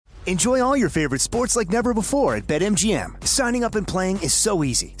Enjoy all your favorite sports like never before at BetMGM. Signing up and playing is so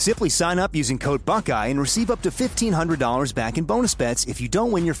easy. Simply sign up using code Buckeye and receive up to $1,500 back in bonus bets if you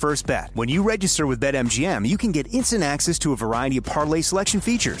don't win your first bet. When you register with BetMGM, you can get instant access to a variety of parlay selection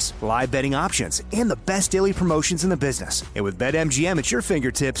features, live betting options, and the best daily promotions in the business. And with BetMGM at your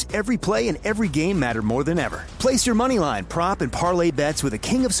fingertips, every play and every game matter more than ever. Place your moneyline, prop, and parlay bets with the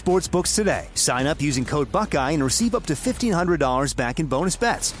king of sportsbooks today. Sign up using code Buckeye and receive up to $1,500 back in bonus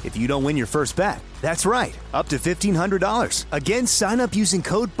bets if you don't win your first bet. That's right, up to $1,500. Again, sign up using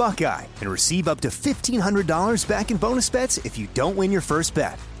code Buckeye and receive up to $1,500 back in bonus bets if you don't win your first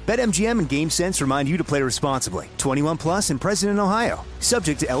bet. BetMGM and GameSense remind you to play responsibly. 21 plus and present in Ohio.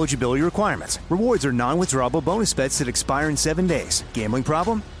 Subject to eligibility requirements. Rewards are non-withdrawable bonus bets that expire in 7 days. Gambling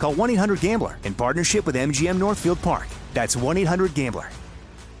problem? Call 1-800-GAMBLER in partnership with MGM Northfield Park. That's 1-800-GAMBLER.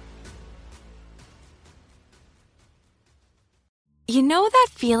 You know that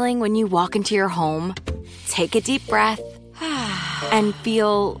feeling when you walk into your home, take a deep breath, and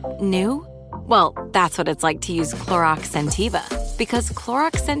feel new? Well, that's what it's like to use Clorox Scentiva. Because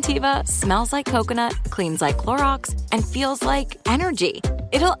Clorox Scentiva smells like coconut, cleans like Clorox, and feels like energy.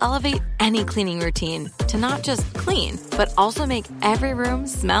 It'll elevate any cleaning routine to not just clean, but also make every room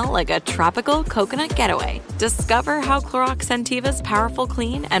smell like a tropical coconut getaway. Discover how Clorox Scentiva's powerful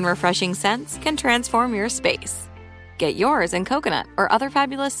clean and refreshing scents can transform your space. Get yours in coconut or other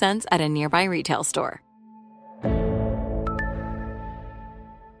fabulous scents at a nearby retail store.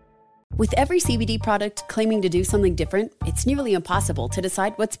 With every CBD product claiming to do something different, it's nearly impossible to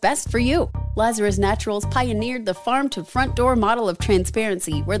decide what's best for you. Lazarus Naturals pioneered the farm-to-front-door model of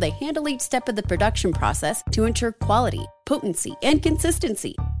transparency, where they handle each step of the production process to ensure quality, potency, and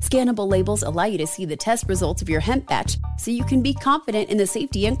consistency. Scannable labels allow you to see the test results of your hemp batch, so you can be confident in the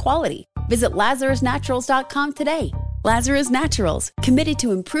safety and quality. Visit LazarusNaturals.com today. Lazarus Naturals, committed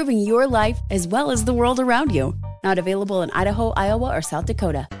to improving your life as well as the world around you. Not available in Idaho, Iowa, or South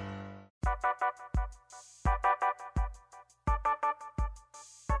Dakota.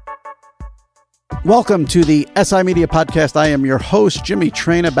 Welcome to the SI Media Podcast. I am your host, Jimmy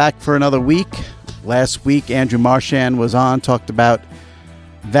Traina, back for another week. Last week, Andrew Marchand was on, talked about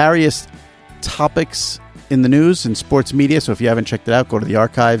various topics in the news and sports media. So if you haven't checked it out, go to the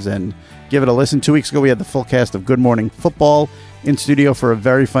archives and give it a listen. 2 weeks ago, we had the full cast of Good Morning Football in studio for a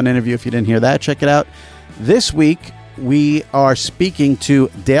very fun interview. If you didn't hear that, check it out. This week, we are speaking to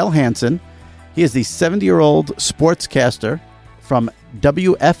Dale Hansen. He is the 70-year-old sportscaster from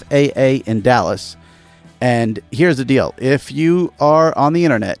WFAA in Dallas. And here's the deal. If you are on the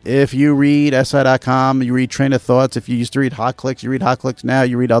internet, if you read SI.com, you read Train of Thoughts, if you used to read Hot Clicks, you read Hot Clicks now,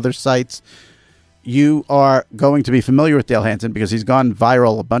 you read other sites, you are going to be familiar with Dale Hansen because he's gone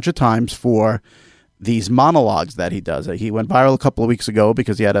viral a bunch of times for these monologues that he does. He went viral a couple of weeks ago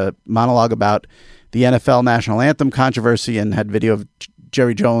because he had a monologue about the NFL national anthem controversy and had video of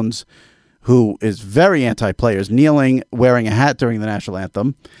Jerry Jones, who is very anti-players, kneeling, wearing a hat during the national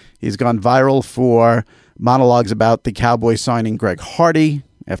anthem. He's gone viral for monologues about the Cowboys signing Greg Hardy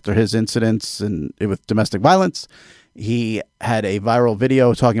after his incidents with domestic violence. He had a viral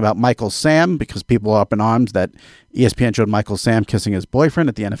video talking about Michael Sam because people are up in arms that ESPN showed Michael Sam kissing his boyfriend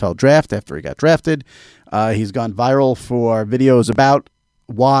at the NFL draft after he got drafted. He's gone viral for videos about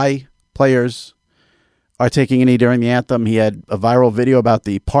why players are taking a knee during the anthem. He had a viral video about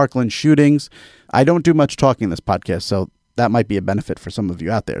the Parkland shootings. I don't do much talking in this podcast, so that might be a benefit for some of you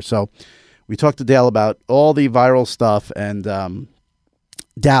out there. So we talked to Dale about all the viral stuff and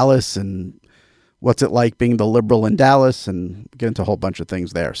Dallas and what's it like being the liberal in Dallas, and get into a whole bunch of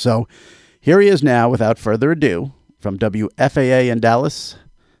things there. So here he is now, without further ado, from WFAA in Dallas,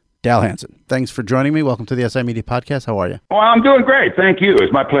 Dale Hansen. Thanks for joining me. Welcome to the SI Media Podcast. How are you? Well, I'm doing great. Thank you.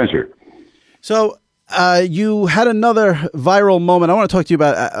 It's my pleasure. So you had another viral moment. I want to talk to you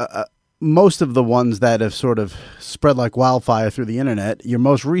about most of the ones that have sort of spread like wildfire through the internet. Your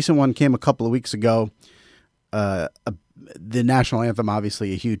most recent one came a couple of weeks ago. The national anthem,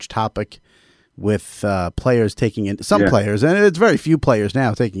 obviously a huge topic, with players taking in players, and it's very few players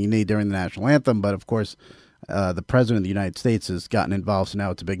now taking a knee during the national anthem. But of course, the president of the United States has gotten involved, so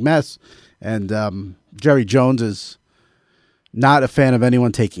now it's a big mess. And Jerry Jones is not a fan of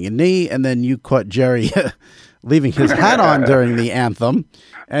anyone taking a knee. And then you caught Jerry leaving his hat on during the anthem.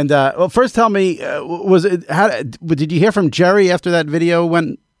 And well, first tell me, did you hear from Jerry after that video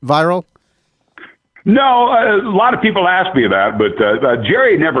went viral? No, a lot of people ask me that, but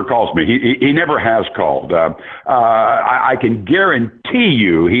Jerry never calls me. He never has called. I can guarantee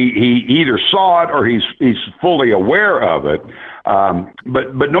you he either saw it or he's fully aware of it.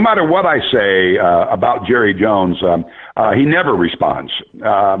 But no matter what I say about Jerry Jones, he never responds,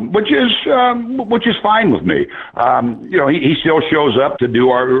 which is fine with me. He still shows up to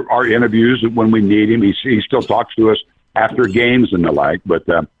do our interviews when we need him. He still talks to us after games and the like, but.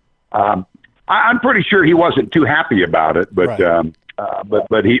 I'm pretty sure he wasn't too happy about it, but right.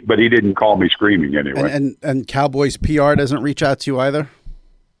 but he didn't call me screaming anyway. And Cowboys PR doesn't reach out to you either?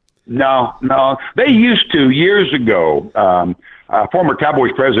 No. They used to years ago. Former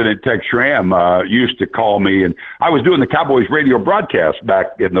Cowboys president Tex Schramm used to call me, and I was doing the Cowboys radio broadcast back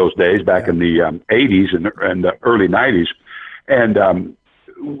in those days, back in the 80s and the early 90s, and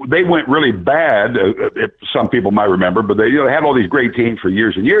they went really bad. Some people might remember, but they had all these great teams for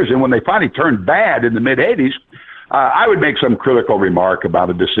years and years. And when they finally turned bad in the mid '80s, I would make some critical remark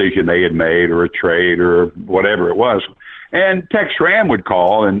about a decision they had made or a trade or whatever it was. And Tex Schramm would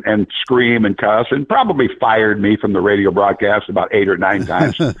call and scream and cuss and probably fired me from the radio broadcast about 8 or 9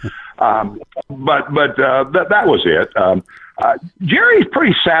 times. But that was it. Jerry's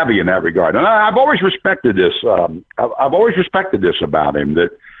pretty savvy in that regard, and I've always respected this. I've always respected this about him, that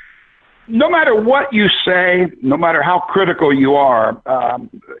no matter what you say, no matter how critical you are,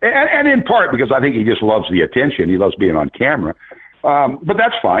 and in part because I think he just loves the attention, he loves being on camera. But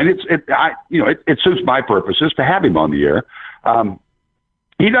that's fine. It suits my purposes to have him on the air.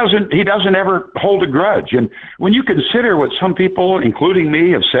 He doesn't ever hold a grudge, and when you consider what some people, including me,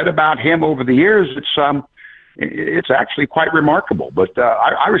 have said about him over the years, it's actually quite remarkable, but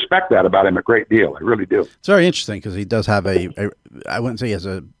I respect that about him a great deal. I really do. It's very interesting because he does have I wouldn't say he has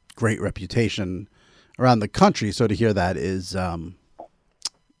a great reputation around the country. So to hear that is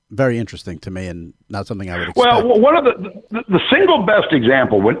very interesting to me and not something I would expect. Well, one of the single best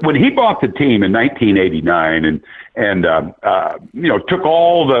example, when he bought the team in 1989 and took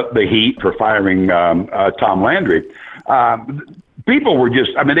all the heat for firing Tom Landry, people were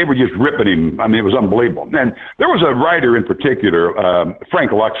they were just ripping him. I mean, it was unbelievable. And there was a writer in particular,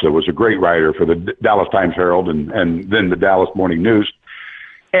 Frank Luxa was a great writer for the Dallas Times-Herald and then the Dallas Morning News.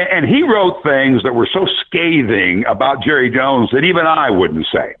 And he wrote things that were so scathing about Jerry Jones that even I wouldn't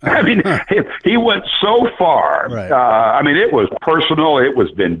say. I mean, he went so far. Right. It was personal. It was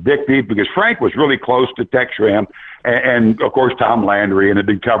vindictive because Frank was really close to Tex Schramm and of course, Tom Landry, and had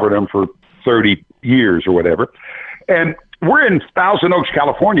been covering him for 30 years or whatever. And we're in Thousand Oaks,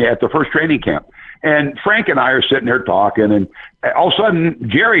 California at the first training camp. And Frank and I are sitting there talking, and all of a sudden,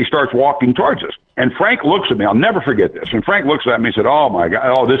 Jerry starts walking towards us. And Frank looks at me. I'll never forget this. And Frank looks at me and said, "Oh, my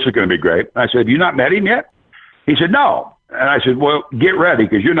God, this is going to be great." I said, "You not met him yet?" He said, "No." And I said, "Well, get ready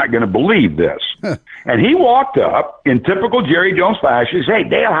because you're not going to believe this." And he walked up in typical Jerry Jones fashion. He said, "Hey,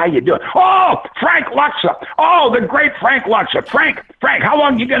 Dale, how you doing?" "Oh, Frank Luxa. Oh, the great Frank Luxa. Frank, how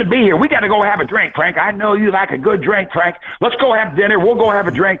long you going to be here? We got to go have a drink, Frank. I know you like a good drink, Frank. Let's go have dinner. We'll go have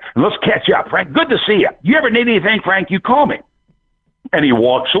a drink, and let's catch up, Frank. Good to see you. You ever need anything, Frank, you call me." And he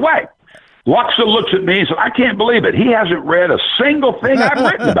walks away. Luxa looks at me and says, "I can't believe it. He hasn't read a single thing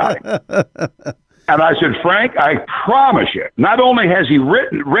I've written about him." And I said, "Frank, I promise you, not only has he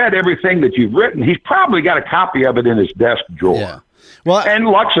read everything that you've written, he's probably got a copy of it in his desk drawer." Yeah. Well, and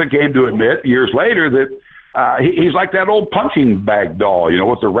Luxa came to admit years later that he's like that old punching bag doll,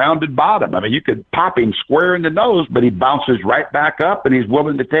 with the rounded bottom. I mean, you could pop him square in the nose, but he bounces right back up, and he's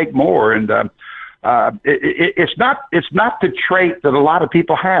willing to take more. And it's not the trait that a lot of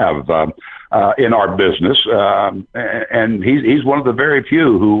people have in our business, and he's one of the very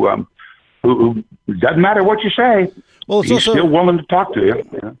few who doesn't matter what you say. Well, he's also still willing to talk to you.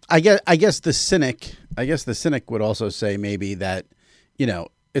 Yeah. I guess the cynic would also say maybe that,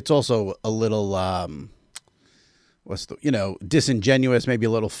 it's also a little disingenuous, maybe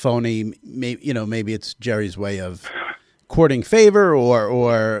a little phony. Maybe it's Jerry's way of courting favor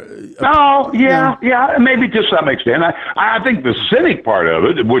or maybe to some extent. I think the cynic part of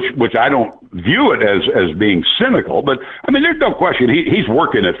it, which I don't view it as being cynical, but I mean, there's no question he's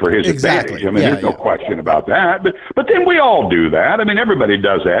working it for his advantage. I mean, there's no question about that. But then we all do that. I mean, everybody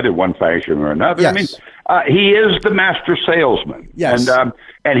does that in one fashion or another. Yes. I mean, he is the master salesman. Yes.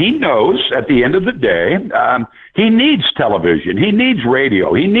 And he knows at the end of the day, he needs television, he needs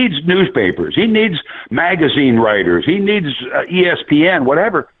radio, he needs newspapers, he needs magazine writers, he needs ESPN,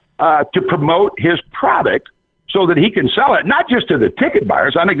 whatever, to promote his product so that he can sell it, not just to the ticket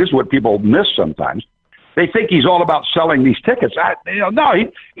buyers. I think this is what people miss sometimes. They think he's all about selling these tickets.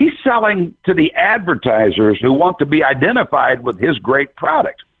 He's selling to the advertisers who want to be identified with his great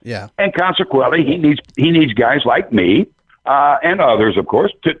product. Yeah. And consequently, he needs guys like me and others, of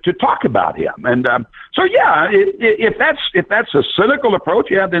course, to talk about him. And so, yeah, if that's a cynical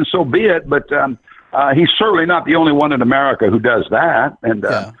approach, yeah, then so be it. But he's certainly not the only one in America who does that. And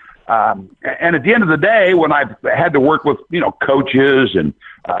and at the end of the day, when I've had to work with coaches and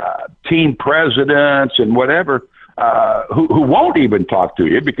team presidents and whatever, who won't even talk to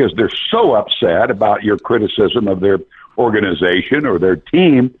you because they're so upset about your criticism of their organization or their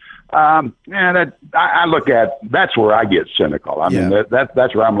team. And I look at, that's where I get cynical. I mean,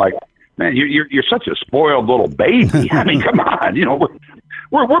 that's where I'm like, man, you're such a spoiled little baby. I mean, come on,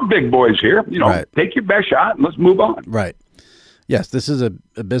 we're big boys here. Right. Take your best shot and let's move on. Right. Yes, this is a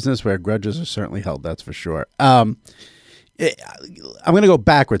business where grudges are certainly held. That's for sure. I'm going to go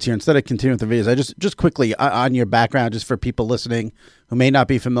backwards here instead of continuing with the videos. I just quickly on your background, just for people listening who may not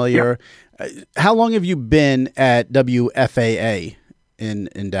be familiar. Yeah. How long have you been at WFAA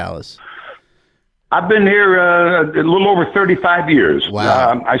in Dallas? I've been here a little over 35 years.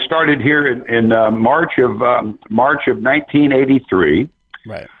 Wow. I started here in March of 1983.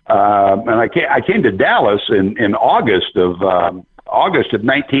 Right. And I came to Dallas in August of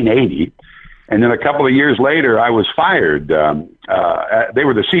 1980. And then a couple of years later, I was fired. They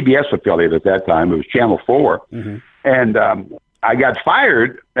were the CBS affiliate at that time. It was Channel 4. Mm-hmm. And I got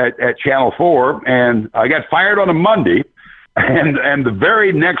fired at Channel 4, and I got fired on a Monday. And the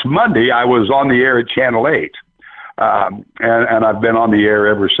very next Monday, I was on the air at Channel 8. And I've been on the air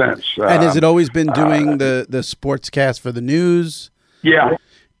ever since. And has it always been doing the sportscast for the news? Yeah.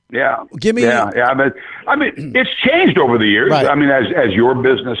 Yeah. Give me. Yeah. I mean, it's changed over the years. Right. I mean, as your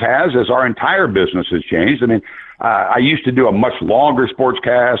business has, as our entire business has changed. I mean, I used to do a much longer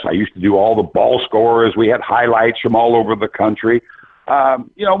sportscast. I used to do all the ball scores. We had highlights from all over the country.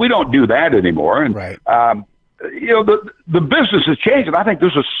 We don't do that anymore. And, right. The business has changed. And I think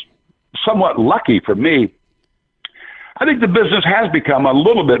this is somewhat lucky for me. I think the business has become a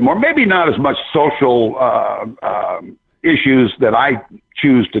little bit more, maybe not as much social issues that I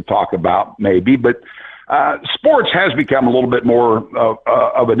choose to talk about, maybe, but sports has become a little bit more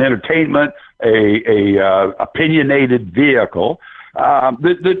of an entertainment, a opinionated vehicle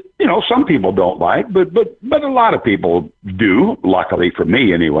that some people don't like, but a lot of people do. Luckily for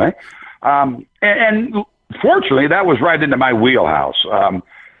me, anyway, and fortunately, that was right into my wheelhouse.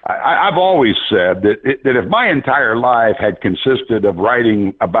 I've always said that if my entire life had consisted of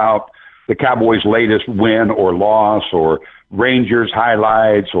writing about the Cowboys' latest win or loss, or Rangers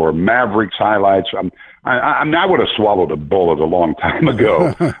highlights, or Mavericks highlights, I would have swallowed a bullet a long time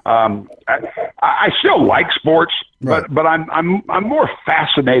ago. I still like sports, right. but I'm more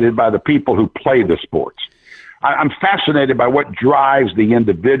fascinated by the people who play the sports. I'm fascinated by what drives the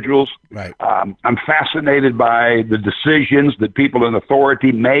individuals. Right. I'm fascinated by the decisions that people in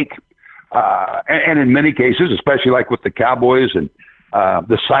authority make, and in many cases, especially like with the Cowboys and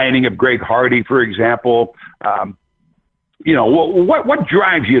the signing of Greg Hardy, for example. What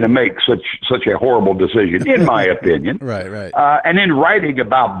drives you to make such a horrible decision, in my opinion? Right. And in writing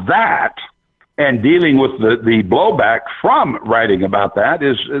about that and dealing with the blowback from writing about that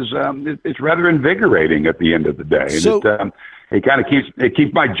is it's rather invigorating at the end of the day. So, and it kind of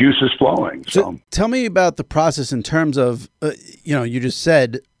keeps my juices flowing. So tell me about the process in terms of you just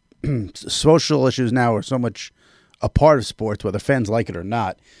said social issues now are so much a part of sports, whether fans like it or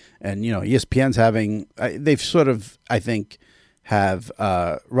not. And, ESPN's they've sort of, I think, have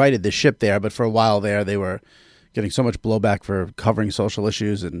righted the ship there. But for a while there, they were getting so much blowback for covering social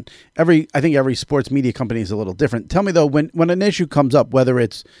issues. And I think every sports media company is a little different. Tell me, though, when an issue comes up, whether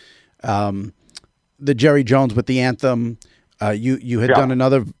it's the Jerry Jones with the anthem, you had done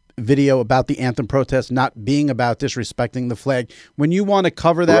another video about the anthem protest not being about disrespecting the flag. When you want to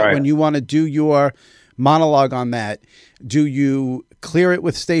cover that, right. When you want to do your monologue on that, do you clear it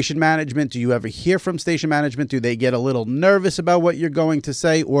with station management? Do you ever hear from station management? Do they get a little nervous about what you're going to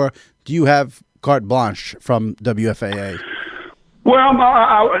say, or do you have carte blanche from WFAA?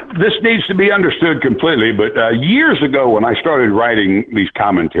 Well, this needs to be understood completely, but years ago when I started writing these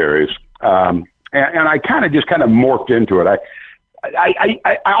commentaries, and I kind of morphed into it,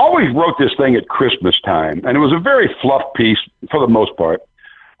 I always wrote this thing at Christmas time, and it was a very fluff piece for the most part.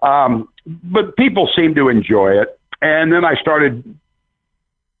 But people seemed to enjoy it. And then I started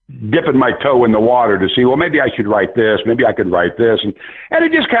dipping my toe in the water to see, well, maybe I should write this, maybe I could write this. And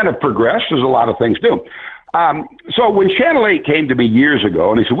it just kind of progressed, as a lot of things do. So when Channel 8 came to me years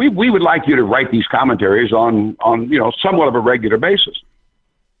ago, and he said, we would like you to write these commentaries on somewhat of a regular basis.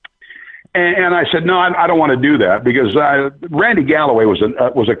 And I said, no, I don't want to do that, because Randy Galloway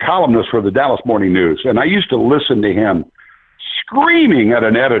was a columnist for the Dallas Morning News. And I used to listen to him screaming at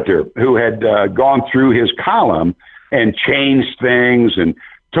an editor who had gone through his column and changed things and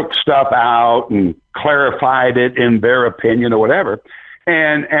took stuff out and clarified it in their opinion or whatever.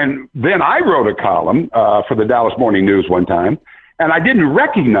 And then I wrote a column for the Dallas Morning News one time, and I didn't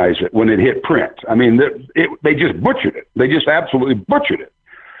recognize it when it hit print. I mean, they just butchered it. They just absolutely butchered it.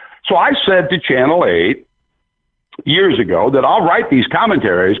 So I said to Channel 8 years ago that I'll write these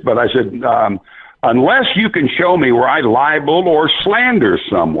commentaries, but I said, unless you can show me where I libel or slander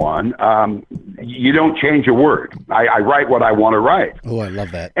someone, you don't change a word. I write what I want to write. Oh, I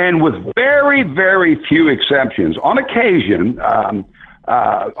love that. And with very, very few exceptions, on occasion, the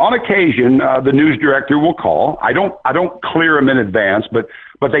news director will call. I don't clear them in advance, but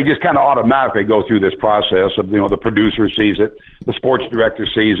they just kind of automatically go through this process of, the producer sees it, the sports director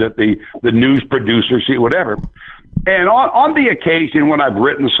sees it, the news producer sees it, whatever. And on the occasion when I've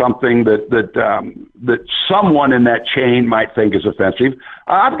written something that someone in that chain might think is offensive,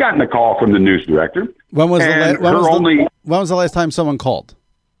 I've gotten a call from the news director. When was the last time someone called?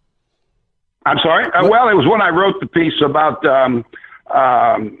 I'm sorry. Well, it was when I wrote the piece about. So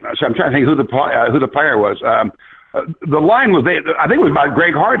I'm trying to think who the player was. The line was, I think it was about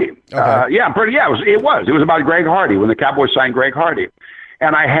Greg Hardy. Okay. It was about Greg Hardy when the Cowboys signed Greg Hardy,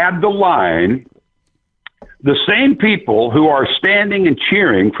 and I had the line. The same people who are standing and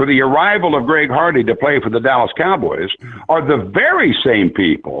cheering for the arrival of Greg Hardy to play for the Dallas Cowboys are the very same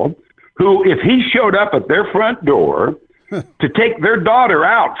people who, if he showed up at their front door to take their daughter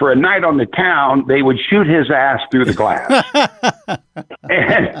out for a night on the town, they would shoot his ass through the glass.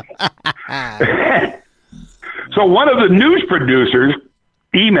 So one of the news producers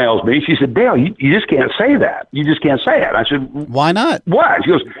emails me. She said, Dale, you just can't say that. You just can't say it. I said, why not? What?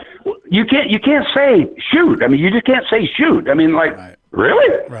 She goes, you can't say shoot. I mean, you just can't say shoot. I mean, like, right.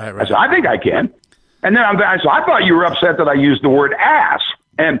 Really? Right. I said, I think I can. And then I thought you were upset that I used the word ass.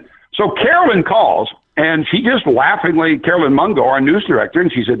 And so Carolyn calls, and she just laughingly, Carolyn Mungo, our news director,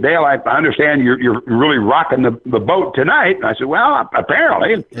 and she said, Dale, I understand you're really rocking the boat tonight. And I said, well,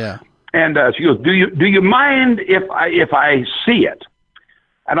 apparently. Yeah. And she goes, do you mind if I see it?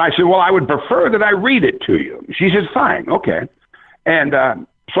 And I said, well, I would prefer that I read it to you. She said, fine, okay. And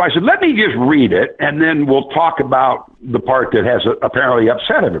so I said, let me just read it, and then we'll talk about the part that has apparently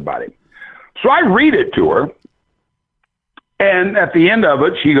upset everybody. So I read it to her, and at the end of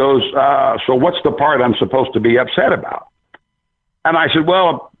it, she goes, so what's the part I'm supposed to be upset about? And I said,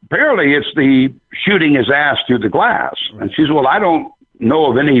 well, apparently it's the shooting his ass through the glass. And she said, well, I don't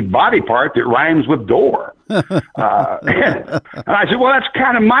know of any body part that rhymes with door. And I said, well, that's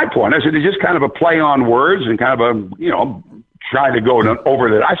kind of my point. I said, it's just kind of a play on words and kind of a, trying to go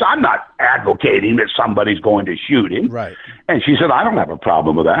over that. I said, I'm not advocating that somebody's going to shoot him. Right. And she said, I don't have a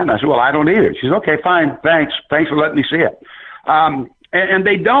problem with that. And I said, well, I don't either. She said, okay, fine. Thanks for letting me see it. And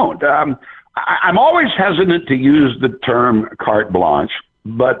they don't. I'm always hesitant to use the term carte blanche,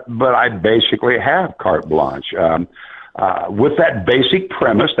 but I basically have carte blanche. With that basic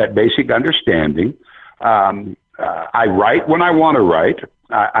premise, that basic understanding, I write when I want to write.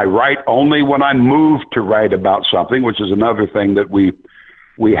 I write only when I'm moved to write about something, which is another thing that we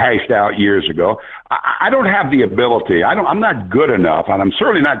hashed out years ago. I don't have the ability. I'm not good enough, and I'm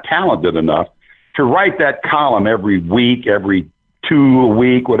certainly not talented enough to write that column every week, every 2 a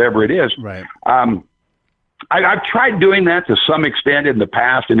week, whatever it is. Right. I've tried doing that to some extent in the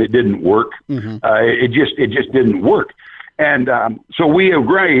past, and it didn't work. Mm-hmm. It just didn't work. And so we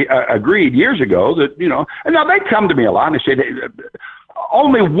agreed years ago that, and now they come to me a lot and they say,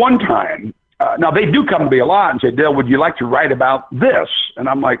 only one time. Now they do come to me a lot and say, Dale, would you like to write about this? And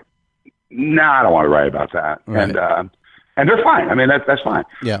I'm like, no, I don't want to write about that. Right. And they're fine. I mean, that's fine.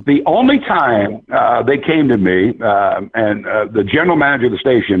 Yeah. The only time they came to me, and the general manager of the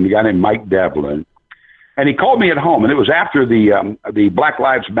station, a guy named Mike Devlin, and he called me at home, and it was after the Black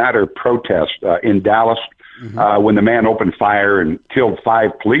Lives Matter protest in Dallas, mm-hmm. When the man opened fire and killed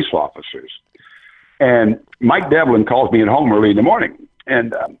 5 police officers. And Mike Devlin calls me at home early in the morning,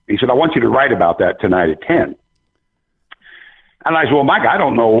 and he said, I want you to write about that tonight at 10. And I said, well, Mike, I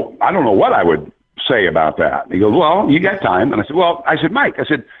don't know what I would say about that. And he goes, well, you got time. And I said, Mike,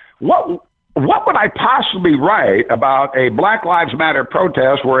 what would I possibly write about a Black Lives Matter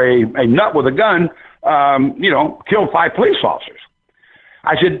protest where a nut with a gun, killed 5 police officers?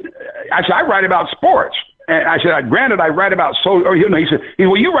 I said, I write about sports. And I said, granted, I write about he said,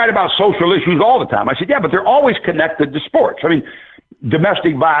 well, you write about social issues all the time. I said, yeah, but they're always connected to sports. I mean,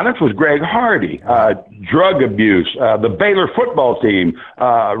 domestic violence was Greg Hardy, drug abuse, the Baylor football team,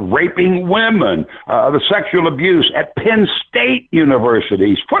 raping women, the sexual abuse at Penn State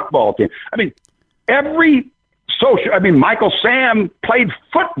University's football team. I mean, every social. I mean, Michael Sam played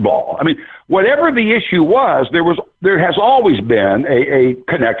football. I mean, whatever the issue was, there has always been a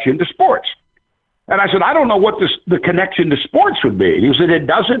connection to sports. And I said, I don't know what the connection to sports would be. He said, it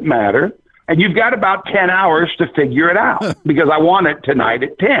doesn't matter. And you've got about 10 hours to figure it out because I want it tonight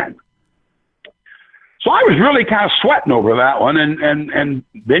at 10. So I was really kind of sweating over that one. And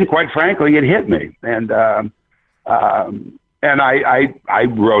then, quite frankly, it hit me. And I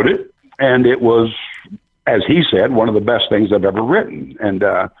wrote it, and it was, as he said, one of the best things I've ever written. And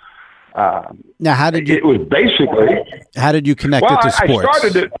now, how did you? It was basically. How did you connect it to sports? I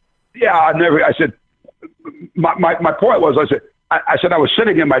started it. Yeah, I said. My point was, I said I was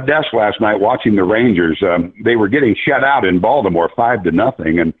sitting at my desk last night watching the Rangers. They were getting shut out in Baltimore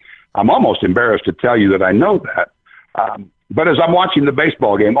 5-0, and I'm almost embarrassed to tell you that I know that. But as I'm watching the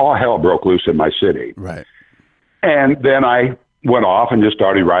baseball game, all hell broke loose in my city. Right. And then I went off and just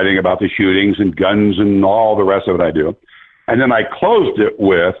started writing about the shootings and guns and all the rest of it I do. And then I closed it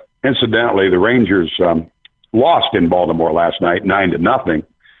with, incidentally, the Rangers lost in Baltimore last night, 9-0.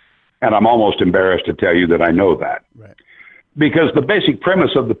 And I'm almost embarrassed to tell you that I know that. Right. Because the basic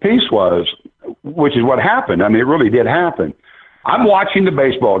premise of the piece was, which is what happened. I mean, it really did happen. I'm watching the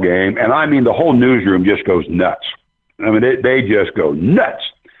baseball game, and I mean, the whole newsroom just goes nuts. I mean, they just go nuts.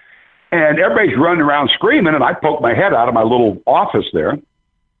 And everybody's running around screaming, and I poked my head out of my little office there. And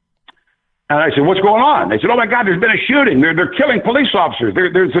I said, what's going on? They said, oh, my God, there's been a shooting. They're killing police officers.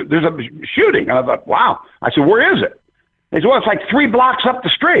 There's a shooting. And I thought, wow. I said, where is it? They said, well, it's like 3 blocks up the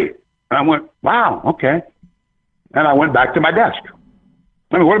street. And I went, wow, okay. And I went back to my desk.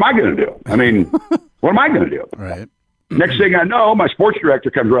 I mean, what am I going to do? I mean, what am I going to do? Right. Next thing I know, my sports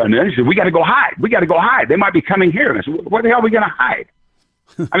director comes running in. He said, we got to go hide. We got to go hide. They might be coming here. And I said, where the hell are we going to hide?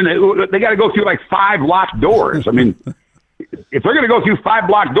 I mean, they got to go through like 5 locked doors. I mean, if they're going to go through 5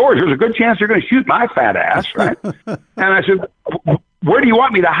 locked doors, there's a good chance they're going to shoot my fat ass, right? And I said, where do you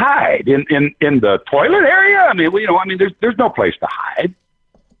want me to hide? In the toilet area? I mean, there's no place to hide.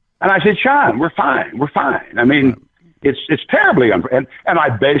 And I said, Sean, we're fine. We're fine. I mean, it's terribly unfair. And I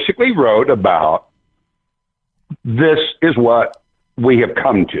basically wrote about this is what we have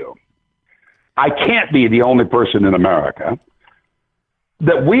come to. I can't be the only person in America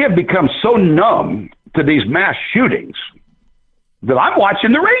that we have become so numb to these mass shootings that I'm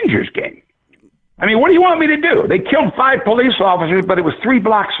watching the Rangers game. I mean, what do you want me to do? They killed 5 police officers, but it was 3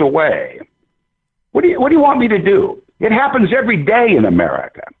 blocks away. What do you want me to do? It happens every day in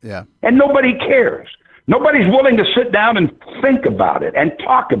America. Yeah. And nobody cares. Nobody's willing to sit down and think about it and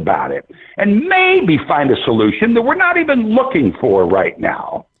talk about it and maybe find a solution that we're not even looking for right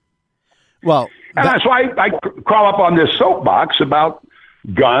now. Well, so I crawl up on this soapbox about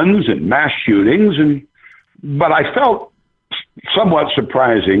guns and mass shootings, but I felt somewhat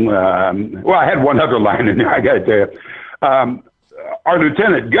surprising. Well, I had one other line in there, I got to tell you. Our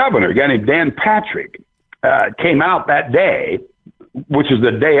lieutenant governor, a guy named Dan Patrick, came out that day, which is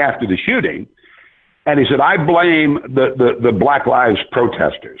the day after the shooting, and he said, I blame the Black Lives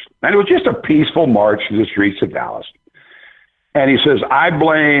protesters. And it was just a peaceful march through the streets of Dallas. And he says, I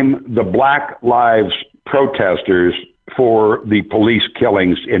blame the Black Lives protesters for the police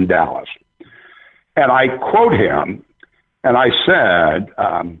killings in Dallas. And I quote him, and I said,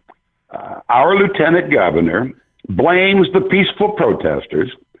 our lieutenant governor blames the peaceful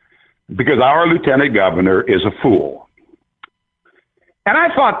protesters because our lieutenant governor is a fool. And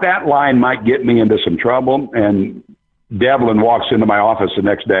I thought that line might get me into some trouble. And Devlin walks into my office the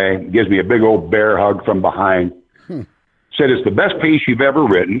next day, gives me a big old bear hug from behind, said, it's the best piece you've ever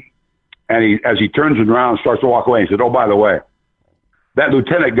written. And as he turns around and starts to walk away, he said, oh, by the way, that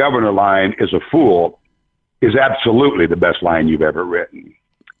lieutenant governor line is a fool is absolutely the best line you've ever written.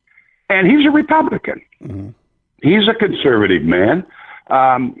 And he's a Republican. Mm-hmm. He's a conservative man.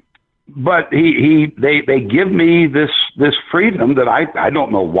 But they give me this freedom that I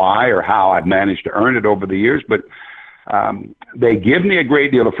don't know why or how I've managed to earn it over the years, but they give me a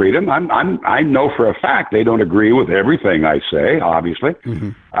great deal of freedom. I know for a fact they don't agree with everything I say, obviously,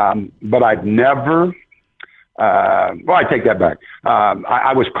 but I've never. Well, I take that back.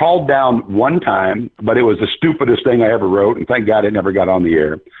 I was called down one time, but it was the stupidest thing I ever wrote, and thank God it never got on the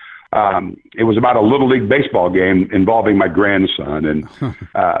air. It was about a Little League baseball game involving my grandson, and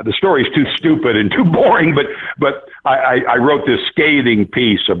the story's too stupid and too boring, but I wrote this scathing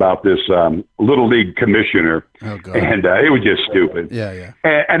piece about this Little League commissioner, and it was just stupid. Yeah.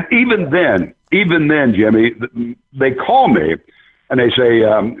 And even then, Jimmy, they call me and they say,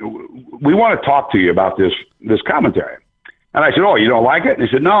 we want to talk to you about this commentary. And I said, oh, you don't like it? And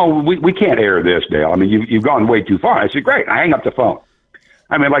they said, no, we can't air this, Dale. I mean, you've gone way too far. I said, great. I hang up the phone.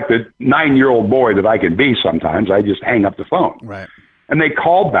 I mean, like the 9-year-old boy that I can be sometimes, I just hang up the phone. Right. And they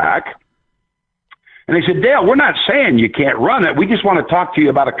called back, and they said, Dale, we're not saying you can't run it. We just want to talk to you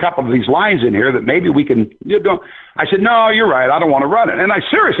about a couple of these lines in here that maybe we can. I said, no, you're right. I don't want to run it. And I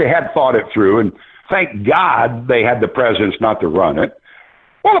seriously had thought it through, and thank God they had the presence not to run it.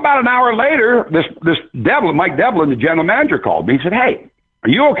 Well, about an hour later, this Devlin, Mike Devlin, the general manager, called me. He said, hey, are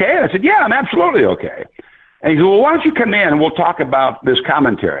you okay? I said, yeah, I'm absolutely okay. And he said, well, why don't you come in and we'll talk about this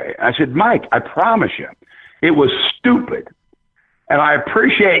commentary? I said, Mike, I promise you, it was stupid. And I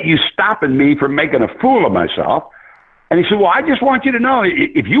appreciate you stopping me from making a fool of myself. And he said, well, I just want you to know,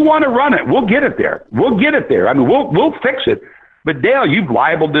 if you want to run it, we'll get it there. We'll get it there. I mean, we'll fix it. But Dale, you've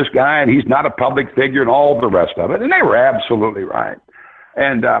libeled this guy, and he's not a public figure, and all the rest of it. And they were absolutely right.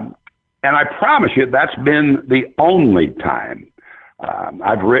 And I promise you, that's been the only time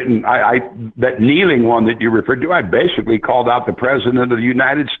I've written that kneeling one that you referred to. I basically called out the president of the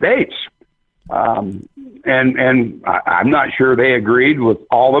United States. And I'm not sure they agreed with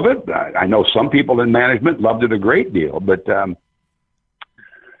all of it. I know some people in management loved it a great deal, but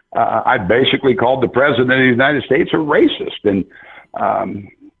I basically called the president of the United States a racist, and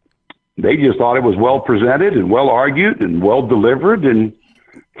they just thought it was well presented and well argued and well delivered. And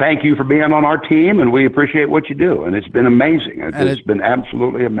thank you for being on our team, and we appreciate what you do. And it's been amazing. It's been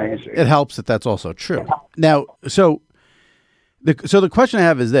absolutely amazing. It helps that that's also true. Now, so the question I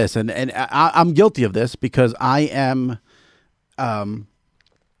have is this, and I'm guilty of this because I am, I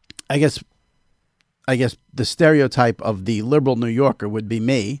guess the stereotype of the liberal New Yorker would be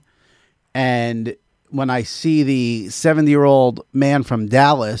me. And when I see the 70-year-old man from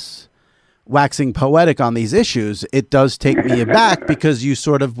Dallas waxing poetic on these issues, it does take me aback because you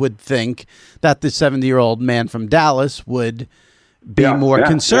sort of would think that the 70-year-old man from Dallas would be more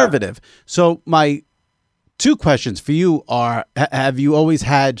conservative. So my two questions for you are, have you always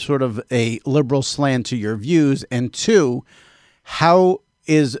had sort of a liberal slant to your views? And two, how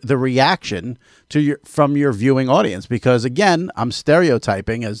is the reaction from your viewing audience? Because again, I'm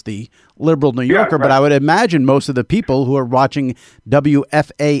stereotyping as the liberal New Yorker, but I would imagine most of the people who are watching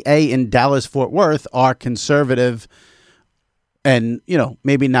WFAA in Dallas Fort Worth are conservative and,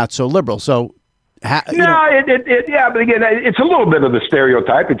 maybe not so liberal. So but again, it's a little bit of the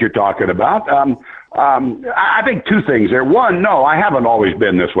stereotype that you're talking about. I think two things there. One, no, I haven't always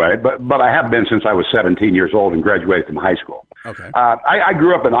been this way, but I have been since I was 17 years old and graduated from high school. Okay. I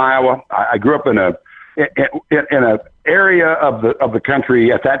grew up in Iowa. I grew up in an area of the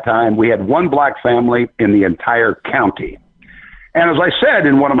country at that time. We had one black family in the entire county. And as I said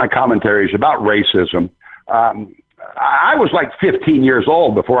in one of my commentaries about racism, I was like 15 years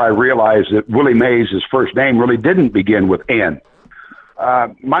old before I realized that Willie Mays' first name really didn't begin with N.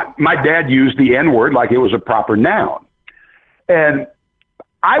 My dad used the N-word like it was a proper noun. And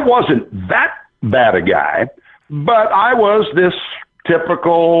I wasn't that bad a guy, but I was this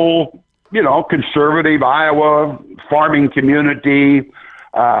typical, conservative Iowa farming community,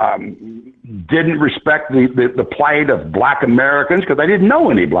 didn't respect the plight of black Americans because I didn't know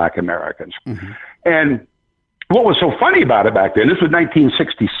any black Americans. Mm-hmm. And what was so funny about it back then, this was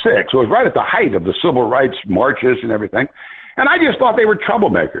 1966, so it was right at the height of the civil rights marches and everything. And I just thought they were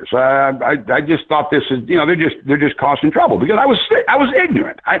troublemakers. I just thought this is, they're just causing trouble because I was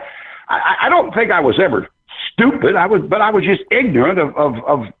ignorant. I don't think I was ever stupid. I was just ignorant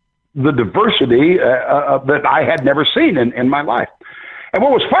of the diversity that I had never seen in my life. And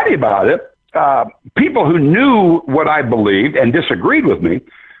what was funny about it, people who knew what I believed and disagreed with me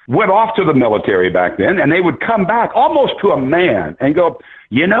went off to the military back then, and they would come back almost to a man and go,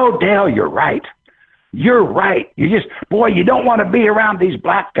 Dale, you're right. You're right. You don't want to be around these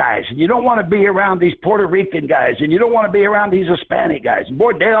black guys, and you don't want to be around these Puerto Rican guys, and you don't want to be around these Hispanic guys. And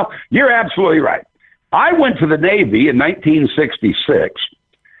boy, Dale, you're absolutely right. I went to the Navy in 1966,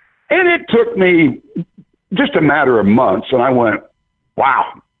 and it took me just a matter of months, and I went,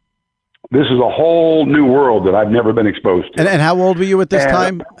 wow, this is a whole new world that I've never been exposed to. And how old were you at this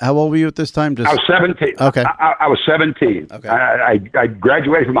time? How old were you at this time? I was 17. Okay. I was 17. Okay. I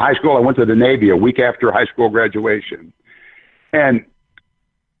graduated from high school. I went to the Navy a week after high school graduation. And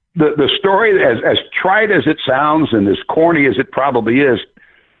the story, as trite as it sounds and as corny as it probably is,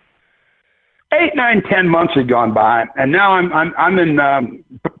 8, 9, 10 months had gone by, and now I'm in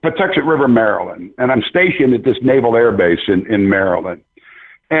Patuxent River, Maryland, and I'm stationed at this naval air base in Maryland.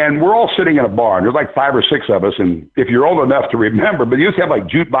 And we're all sitting in a bar, and there's like 5 or 6 of us. And if you're old enough to remember, but you used to have like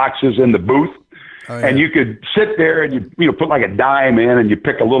jukeboxes in the booth. Oh, yeah. And you could sit there and you put like a dime in and you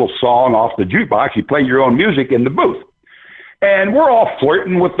pick a little song off the jukebox. You play your own music in the booth. And we're all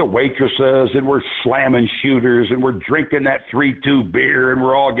flirting with the waitresses, and we're slamming shooters, and we're drinking that 3-2 beer, and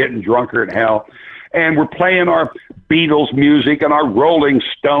we're all getting drunker than hell. And we're playing our Beatles music and our Rolling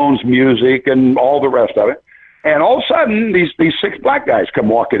Stones music and all the rest of it. And all of a sudden, these 6 black guys come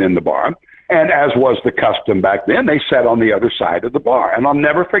walking in the bar. And as was the custom back then, they sat on the other side of the bar. And I'll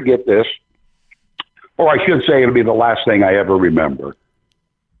never forget this, or I should say it'll be the last thing I ever remember.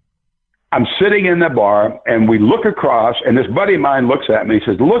 I'm sitting in the bar, and we look across, and this buddy of mine looks at me and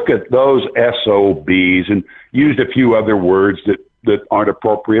says, "Look at those SOBs," and used a few other words that aren't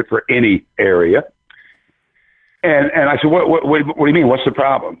appropriate for any area. And I said, what do you mean? What's the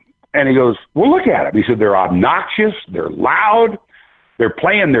problem? And he goes, "Well, look at them." He said, "They're obnoxious. They're loud. They're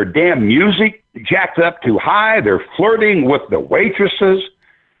playing their damn music jacked up too high. They're flirting with the waitresses."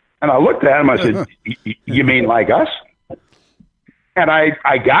 And I looked at him. I said, "You mean like us?" And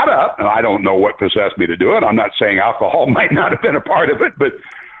I got up, and I don't know what possessed me to do it. I'm not saying alcohol might not have been a part of it, but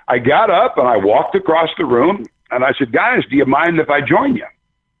I got up and I walked across the room, and I said, "Guys, do you mind if I join you?"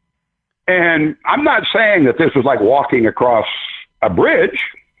 And I'm not saying that this was like walking across a bridge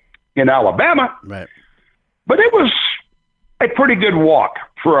in Alabama, right? But it was a pretty good walk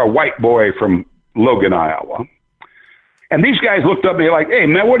for a white boy from Logan, Iowa. And these guys looked up at me like, "Hey,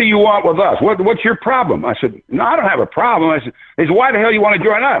 man, what do you want with us? What's your problem?" I said, "No, I don't have a problem." They said, "Why the hell do you want to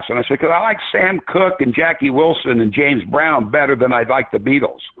join us?" And I said, "Because I like Sam Cooke and Jackie Wilson and James Brown better than I like the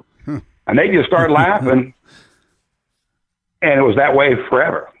Beatles." And they just started laughing. And it was that way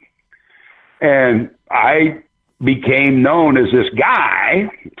forever. And I became known as this guy,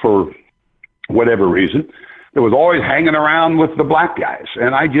 for whatever reason, that was always hanging around with the black guys.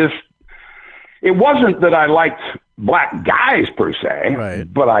 And it wasn't that I liked black guys per se,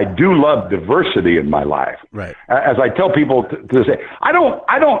 right, but I do love diversity in my life. Right. As I tell people to say, I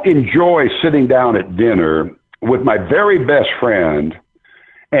don't enjoy sitting down at dinner with my very best friend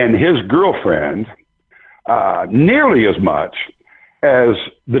and his girlfriend nearly as much as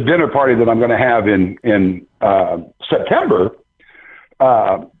the dinner party that I'm going to have in September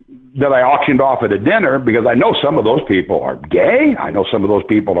that I auctioned off at a dinner, because I know some of those people are gay. I know some of those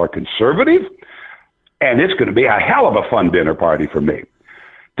people are conservative. And it's going to be a hell of a fun dinner party for me.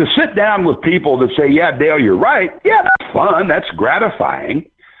 To sit down with people that say, "Yeah, Dale, you're right. Yeah, that's fun. That's gratifying."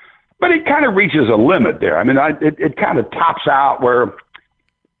 But it kind of reaches a limit there. I mean, it kind of tops out where,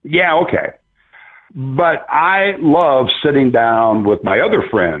 yeah, okay. But I love sitting down with my other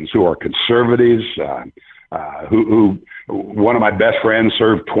friends who are conservatives, who one of my best friends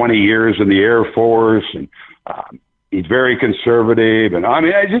served 20 years in the Air Force, and he's very conservative. And I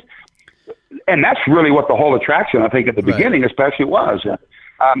mean, and that's really what the whole attraction, I think, at the beginning especially was.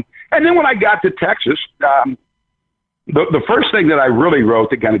 And then when I got to Texas, the first thing that I really wrote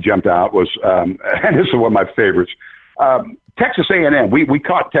that kind of jumped out was, and this is one of my favorites, Texas A&M. We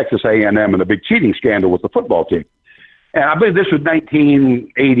caught Texas A&M in a big cheating scandal with the football team. And I believe this was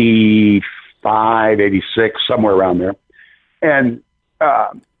 1985, 86, somewhere around there. And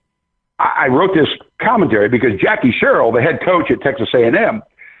I wrote this commentary because Jackie Sherrill, the head coach at Texas A&M,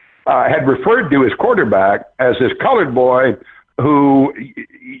 had referred to his quarterback as this colored boy who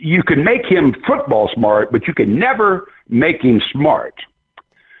you can make him football smart, but you can never make him smart.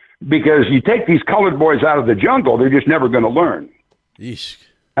 Because you take these colored boys out of the jungle, they're just never going to learn. Yeesh.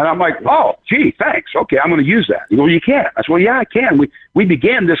 And I'm like, "Oh, gee, thanks. Okay, I'm going to use that." He goes, "You can't." I said, "Well, yeah, I can. We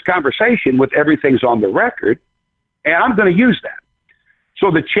began this conversation with everything's on the record, and I'm going to use that." So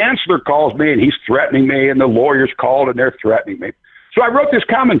the chancellor calls me, and he's threatening me, and the lawyers called, and they're threatening me. So I wrote this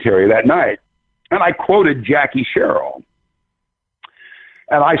commentary that night, and I quoted Jackie Sherrill.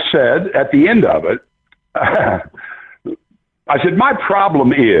 And I said, at the end of it, I said, "My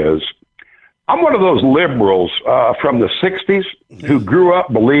problem is I'm one of those liberals from the 60s who grew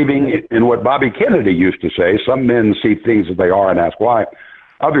up believing in what Bobby Kennedy used to say. Some men see things as they are and ask why.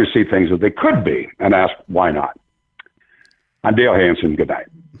 Others see things as they could be and ask why not." I'm Dale Hansen. Good night.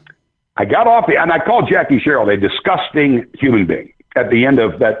 I got off and I called Jackie Sherrill a disgusting human being. At the end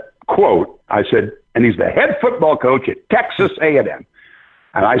of that quote, I said, and he's the head football coach at Texas A&M.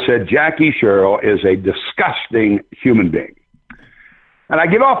 And I said, Jackie Sherrill is a disgusting human being. And I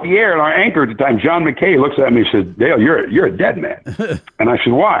get off the air, and our anchor at the time, John McKay, looks at me and says, "Dale, you're a dead man." And I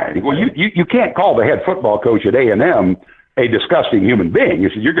said, "Why?" He goes, "Well, you can't call the head football coach at A&M a disgusting human being." He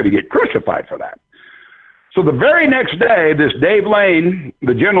said, "You're going to get crucified for that." So the very next day, this Dave Lane,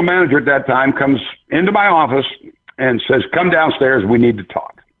 the general manager at that time, comes into my office and says, "Come downstairs. We need to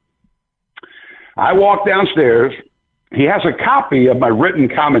talk." I walk downstairs. He has a copy of my written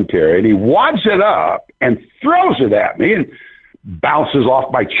commentary, and he wads it up and throws it at me and bounces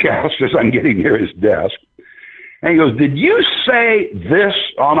off my chest as I'm getting near his desk. And he goes, "Did you say this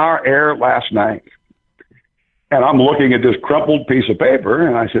on our air last night?" And I'm looking at this crumpled piece of paper,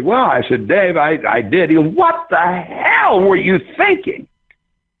 and I said, "Well," I said, "Dave, I did." He goes, "What the hell were you thinking?"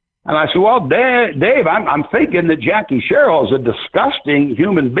 And I said, "Well, Dave, I'm thinking that Jackie Sherrill is a disgusting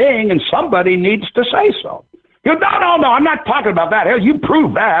human being, and somebody needs to say so." He goes, No, I'm not talking about that. Hell, you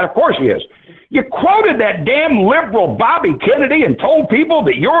proved that. Of course he is. You quoted that damn liberal Bobby Kennedy and told people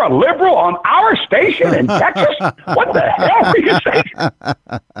that you're a liberal on our station in Texas? What the hell are you saying?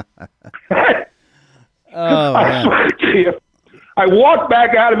 Oh, I swear to you, I walked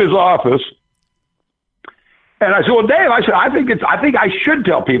back out of his office, and I said, "Well, Dave," I said, I think I should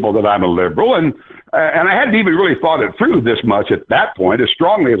tell people that I'm a liberal," and I hadn't even really thought it through this much at that point, as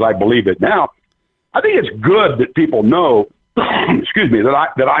strongly as I believe it now. I think it's good that people know, excuse me, that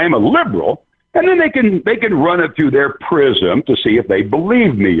I am a liberal, and then they can run it through their prism to see if they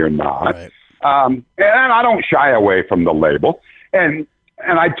believe me or not. Right. And I don't shy away from the label, and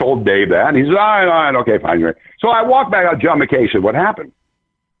I told Dave that, and he said, all right, okay, fine. So I walked back out. John McKay said, "What happened?"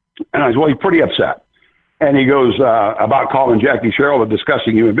 And I said, "Well, he's pretty upset." And he goes, "About calling Jackie Sherrill a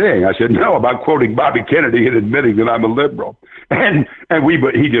disgusting human being." I said, "No, about quoting Bobby Kennedy and admitting that I'm a liberal." And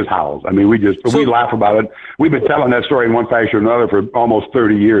he just howls. I mean, we laugh about it. We've been telling that story in one fashion or another for almost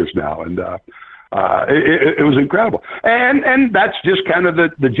 30 years now. And it was incredible. And that's just kind of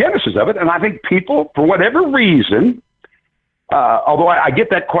the genesis of it. And I think people, for whatever reason, although I get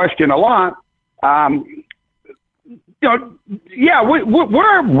that question a lot,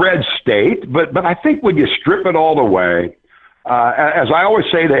 we're a red state, but I think when you strip it all away, as I always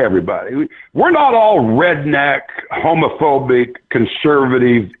say to everybody, we're not all redneck, homophobic,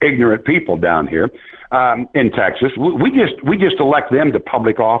 conservative, ignorant people down here in Texas. We just elect them to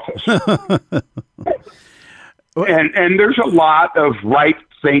public office, and there's a lot of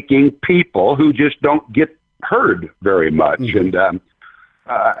right-thinking people who just don't get heard very much, and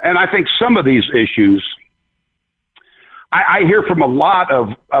I think some of these issues. I hear from a lot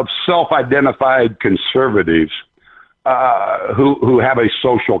of self-identified conservatives who have a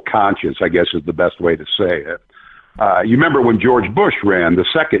social conscience, I guess is the best way to say it. You remember when George Bush ran, the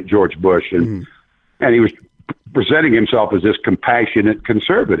second George Bush, and he was presenting himself as this compassionate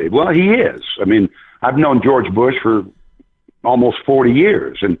conservative. Well, he is. I mean, I've known George Bush for almost 40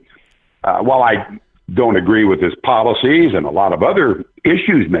 years, and while I don't agree with his policies and a lot of other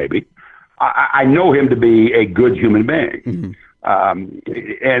issues maybe, I know him to be a good human being.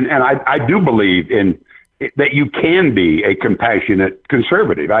 And I do believe in that you can be a compassionate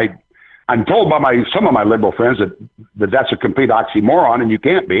conservative. I'm told by some of my liberal friends that that's a complete oxymoron and you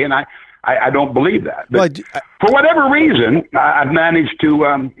can't be, and I don't believe that. But for whatever reason, I've managed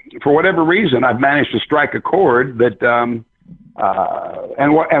to strike a chord that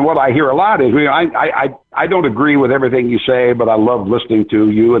and what I hear a lot is, I don't agree with everything you say, but I love listening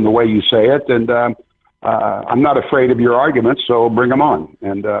to you and the way you say it, and I'm not afraid of your arguments, so bring them on.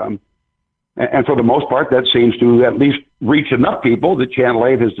 And for the most part, that seems to at least reach enough people that Channel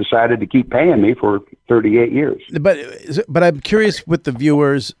 8 has decided to keep paying me for 38 years. But I'm curious with the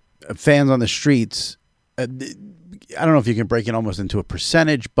viewers, fans on the streets. I don't know if you can break it almost into a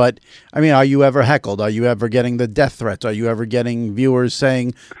percentage, but I mean, are you ever heckled? Are you ever getting the death threats? Are you ever getting viewers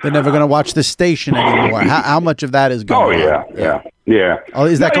saying they're never going to watch this station anymore? How much of that is going on? Yeah. Oh,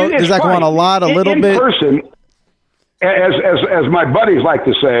 does that go on a lot, a little bit? In person, as my buddies like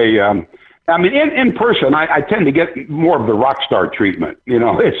to say, I mean, in person, I tend to get more of the rock star treatment. You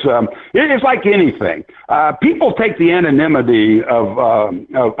know, it's like anything. People take the anonymity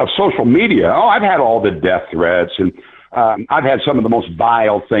of social media. Oh, I've had all the death threats, and I've had some of the most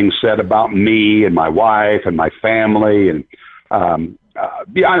vile things said about me and my wife and my family, and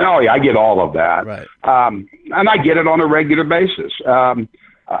I get all of that, right. And I get it on a regular basis. And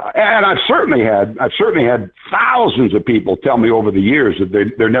I've certainly had thousands of people tell me over the years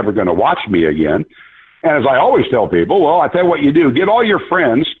that they're never going to watch me again. And as I always tell people, well, I tell you what you do: get all your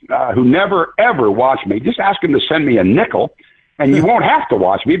friends who never ever watch me. Just ask them to send me a nickel, and you won't have to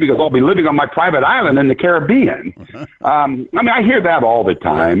watch me because I'll be living on my private island in the Caribbean. I mean, I hear that all the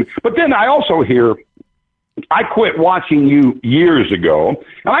time. But then I also hear, I quit watching you years ago,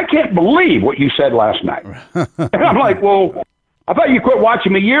 and I can't believe what you said last night. And I'm like, well, I thought you quit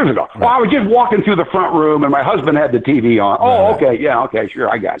watching me years ago. Well, I was just walking through the front room, and my husband had the TV on. Oh, okay, yeah, okay, sure,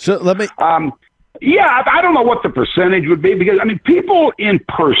 I got you. So let me. Yeah, I don't know what the percentage would be because I mean, people in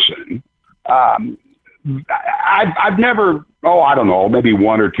person. I've never. Oh, I don't know. Maybe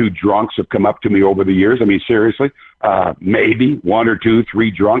one or two drunks have come up to me over the years. I mean, seriously, maybe one or two, three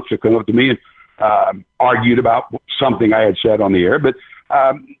drunks have come up to me and argued about something I had said on the air. But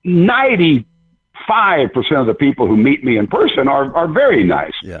 95% 5% of the people who meet me in person are very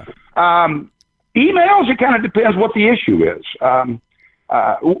nice. Yeah. Emails, it kind of depends what the issue is.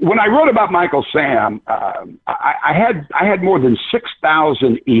 When I wrote about Michael Sam, I had more than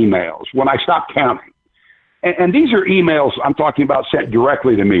 6,000 emails when I stopped counting. And these are emails I'm talking about sent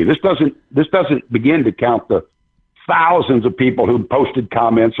directly to me. This doesn't begin to count the thousands of people who posted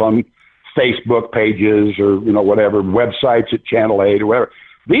comments on Facebook pages or, whatever, websites at Channel 8 or whatever.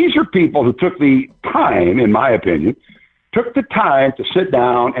 These are people who took the time, in my opinion, to sit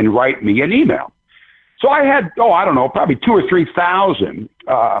down and write me an email. So I had, probably 2,000 or 3,000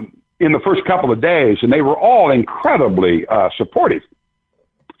 in the first couple of days, and they were all incredibly supportive.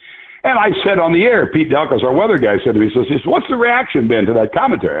 And I said on the air, Pete Delkos, our weather guy, said to me, he says, what's the reaction been to that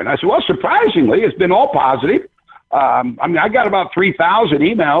commentary? And I said, well, surprisingly, it's been all positive. I got about 3,000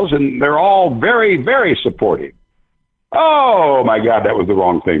 emails, and they're all very, very supportive. Oh, my God, that was the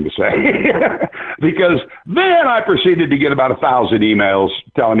wrong thing to say. Because then I proceeded to get about 1,000 emails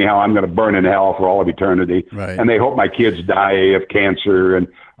telling me how I'm going to burn in hell for all of eternity. Right. And they hope my kids die of cancer. And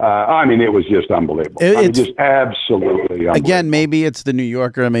it was just unbelievable. It's just absolutely unbelievable. Again, maybe it's the New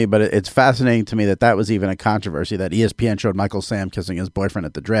Yorker in me, but it's fascinating to me that was even a controversy, that ESPN showed Michael Sam kissing his boyfriend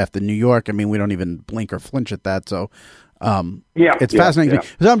at the draft. In New York, we don't even blink or flinch at that. So it's fascinating. Yeah.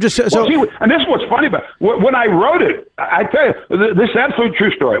 So I'm just and this is what's funny about it. When I wrote it, I tell you, this is an absolute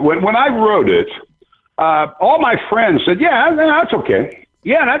true story. When I wrote it, all my friends said, "Yeah, that's okay.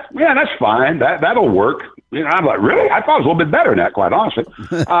 Yeah, that's fine. That'll work." I'm like, really? I thought it was a little bit better than that, quite honestly.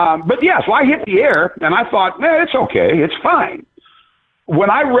 But yeah, so I hit the air, and I thought, it's okay. It's fine.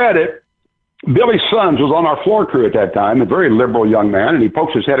 When I read it, Billy Sons was on our floor crew at that time, a very liberal young man, and he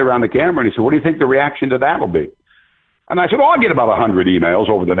pokes his head around the camera, and he said, what do you think the reaction to that will be? And I said, well, I'll get about 100 emails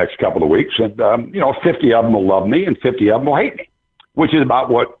over the next couple of weeks, and, 50 of them will love me, and 50 of them will hate me, which is about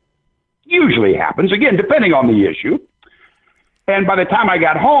what usually happens, again, depending on the issue. And by the time I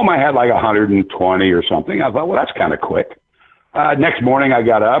got home, I had like 120 or something. I thought, well, that's kind of quick. Next morning, I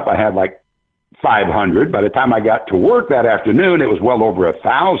got up. I had like 500. By the time I got to work that afternoon, it was well over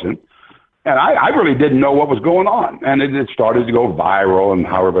 1,000. And I really didn't know what was going on. And it started to go viral, and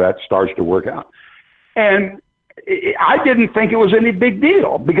however that starts to work out. And I didn't think it was any big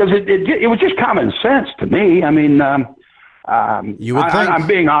deal because it was just common sense to me. You would think. I'm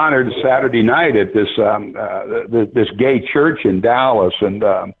being honored Saturday night at this this gay church in Dallas, and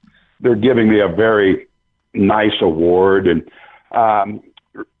they're giving me a very nice award. And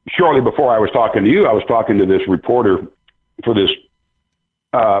shortly before I was talking to you, I was talking to this reporter for this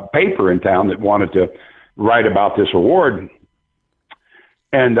paper in town that wanted to write about this award.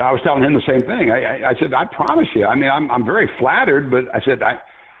 And I was telling him the same thing. I said, I promise you, I'm very flattered, but I said,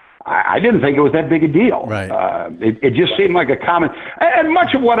 I didn't think it was that big a deal. Right. It just seemed like a common, and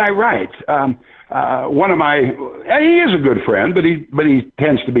much of what I write, one of my, he is a good friend, but he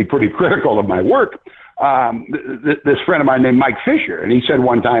tends to be pretty critical of my work. This friend of mine named Mike Fisher, and he said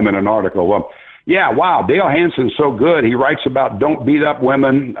one time in an article, well, yeah, wow, Dale Hanson's so good. He writes about don't beat up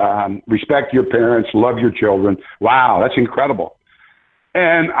women, respect your parents, love your children. Wow, that's incredible.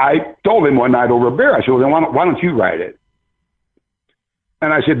 And I told him one night over a beer, I said, well, then why don't you write it?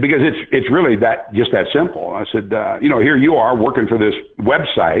 And I said, because it's really just that simple. I said, here you are working for this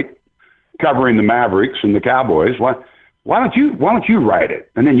website covering the Mavericks and the Cowboys. Why don't you write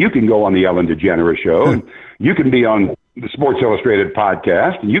it? And then you can go on the Ellen DeGeneres show, and you can be on the Sports Illustrated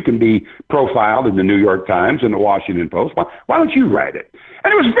podcast, and you can be profiled in the New York Times and the Washington Post. Why don't you write it?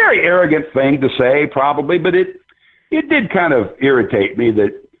 And it was a very arrogant thing to say, probably, but it did kind of irritate me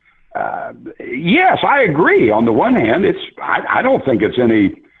that, yes, I agree. On the one hand, I don't think it's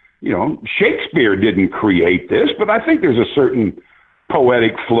any, Shakespeare didn't create this, but I think there's a certain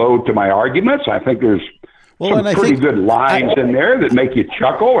poetic flow to my arguments. I think there's some pretty good lines in there that make you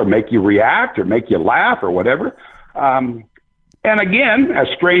chuckle or make you react or make you laugh or whatever. And again, as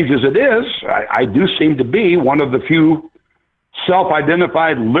strange as it is, I do seem to be one of the few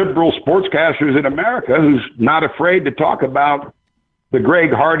self-identified liberal sportscasters in America who's not afraid to talk about the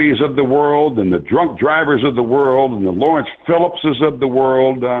Greg Hardys of the world and the drunk drivers of the world and the Lawrence Phillipses of the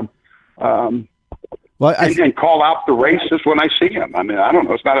world, and call out the racists when I see them. I don't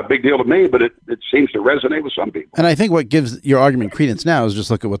know. It's not a big deal to me, but it seems to resonate with some people. And I think what gives your argument credence now is just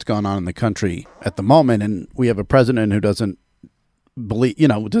look at what's going on in the country at the moment. And we have a president who doesn't believe,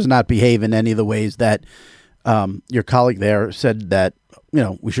 does not behave in any of the ways that your colleague there said that,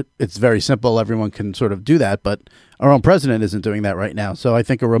 we should. It's very simple. Everyone can sort of do that, but our own president isn't doing that right now. So I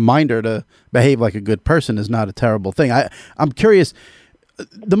think a reminder to behave like a good person is not a terrible thing. I'm curious.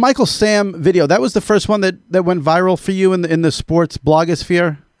 The Michael Sam video, that was the first one that went viral for you in the sports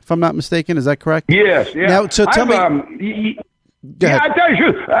blogosphere, I'm not mistaken. Is that correct? Yes. Yeah. Now, so tell me. Yeah, I tell you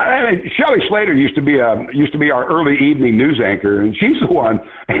the truth. Shelley Slater used to be our early evening news anchor, and she's the one.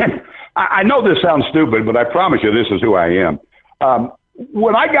 And I know this sounds stupid, but I promise you, this is who I am.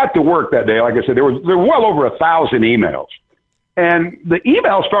 When I got to work that day, like I said, there were well over 1,000 emails, and the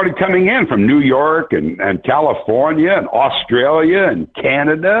emails started coming in from New York and California and Australia and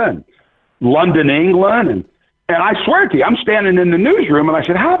Canada and London, England, and I swear to you, I'm standing in the newsroom, and I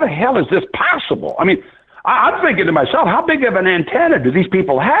said, "How the hell is this possible?" I mean, I'm thinking to myself, how big of an antenna do these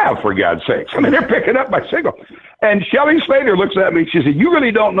people have, for God's sakes? I mean, they're picking up my signal. And Shelley Slater looks at me. She said, "You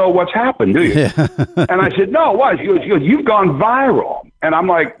really don't know what's happened, do you?" Yeah. And I said, "No, what?" She goes, "You've gone viral." And I'm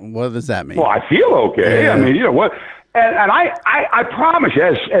like, "What does that mean?" Well, I feel okay. Yeah. I mean, you know what? And I promise you,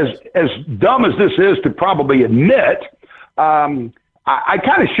 as dumb as this is to probably admit, I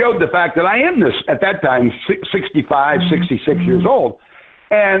kind of showed the fact that I am this, at that time, 65, 66 years old.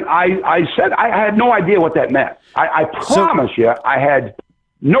 And I said I had no idea what that meant. I promise you, I had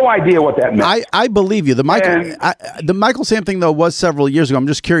no idea what that meant. I believe you. The Michael Sam thing, though, was several years ago. I'm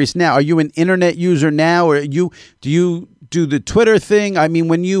just curious now. Are you an internet user now, or do you do the Twitter thing? I mean,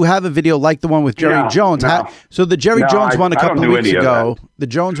 when you have a video like the one with Jerry Jones, so the Jerry Jones one a couple of weeks ago, the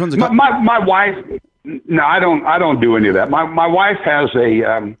Jones one's my wife. No, I don't do any of that. My wife has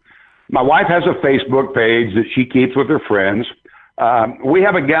a Facebook page that she keeps with her friends. We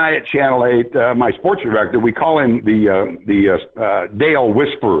have a guy at Channel 8, my sports director. We call him the Dale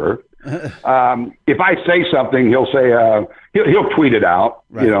Whisperer. If I say something, he'll say he'll tweet it out.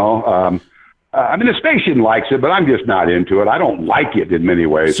 Right. You know, I mean, the station likes it, but I'm just not into it. I don't like it in many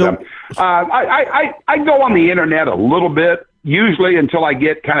ways. So, I go on the internet a little bit, usually until I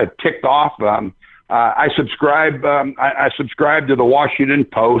get kind of ticked off. I subscribe. I subscribe to the Washington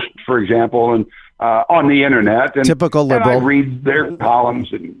Post, for example, and on the internet. And, typical liberal. And I read their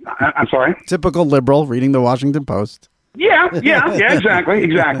columns. And I'm sorry. Typical liberal reading the Washington Post. Yeah, exactly.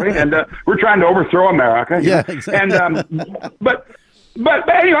 And we're trying to overthrow America. Yeah, exactly. And but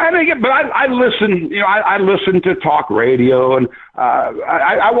anyway, I listen. You know, I listen to talk radio, and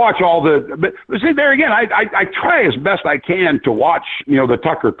I watch all the. But see, there again, I try as best I can to watch, you know, the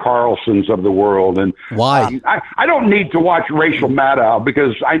Tucker Carlsons of the world. And why? I don't need to watch Rachel Maddow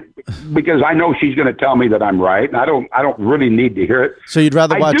because I know she's going to tell me that I'm right, and I don't really need to hear it. So you'd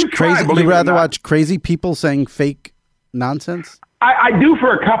rather watch crazy? You'd rather watch crazy people saying fake nonsense? I do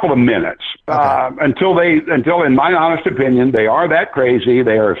for a couple of minutes, okay. Until in my honest opinion, they are that crazy.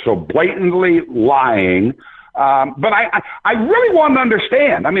 They are so blatantly lying. But I really want to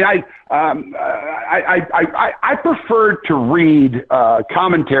understand. I mean, I prefer to read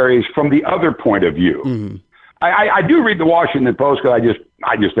commentaries from the other point of view. Mm-hmm. I do read the Washington Post because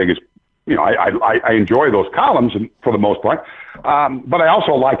I just think it's, you know, I enjoy those columns for the most part. But I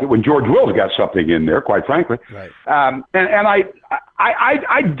also like it when George Will's got something in there, quite frankly. Right. And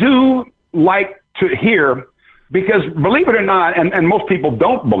I do like to hear, because believe it or not, and most people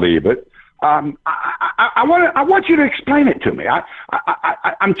don't believe it, I want you to explain it to me.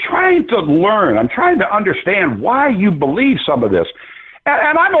 I'm trying to learn. I'm trying to understand why you believe some of this.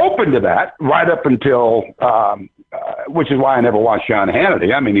 And I'm open to that right up until, which is why I never watched Sean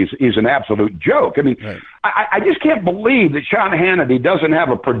Hannity. I mean, he's an absolute joke. I mean, right. I just can't believe that Sean Hannity doesn't have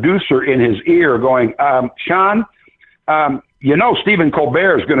a producer in his ear going, Sean, you know, Stephen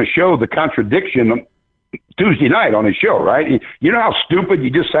Colbert is going to show the contradiction Tuesday night on his show, right? You know how stupid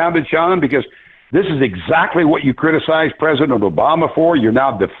you just sounded, Sean, because this is exactly what you criticized President Obama for. You're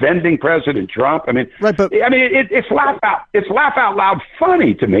now defending President Trump. I mean, right, but it's laugh out loud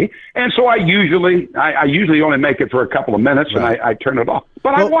funny to me. And so I usually only make it for a couple of minutes, right. And I turn it off.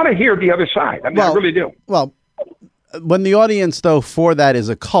 But I want to hear the other side. I mean, I really do. Well, when the audience, though, for that is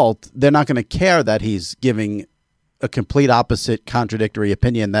a cult, they're not going to care that he's giving a complete opposite contradictory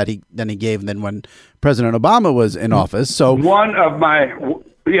opinion that he gave than when President Obama was in office. So one of my.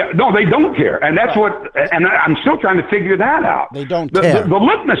 Yeah, no, they don't care, and that's and I'm still trying to figure that out. They don't care. The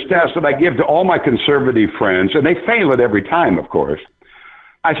litmus test that I give to all my conservative friends, and they fail it every time, of course.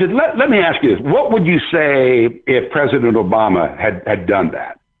 I said, let me ask you this: what would you say if President Obama had done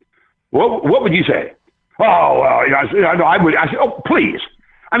that? What would you say? Oh, well, you know, I would. I said, oh, please.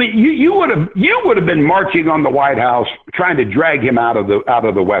 I mean, you would have been marching on the White House trying to drag him out of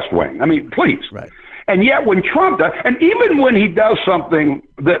the West Wing. I mean, please. Right. And yet when Trump does, and even when he does something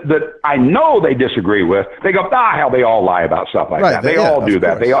that I know they disagree with, they go, hell, they all lie about stuff like that. They all do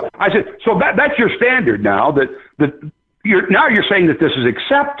that. I said, so that's your standard now, that you're saying that this is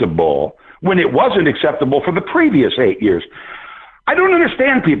acceptable when it wasn't acceptable for the previous 8 years. I don't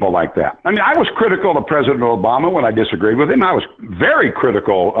understand people like that. I mean, I was critical of President Obama when I disagreed with him. I was very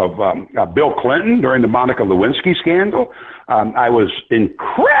critical of Bill Clinton during the Monica Lewinsky scandal. I was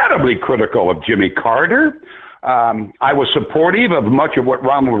incredibly critical of Jimmy Carter. I was supportive of much of what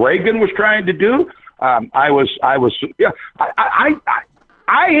Ronald Reagan was trying to do. I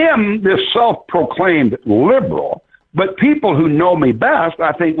am this self-proclaimed liberal. But people who know me best,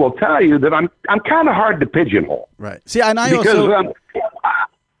 I think, will tell you that I'm kind of hard to pigeonhole. Right. See, and I because, also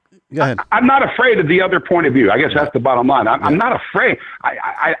go ahead. I'm not afraid of the other point of view. I guess that's the bottom line. I'm not afraid.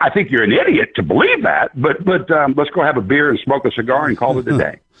 I think you're an idiot to believe that. But let's go have a beer and smoke a cigar and call it a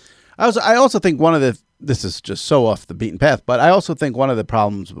day. I also think this is just so off the beaten path, but I also think one of the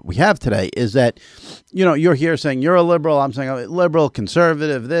problems we have today is that, you're here saying you're a liberal. I'm saying I'm a liberal,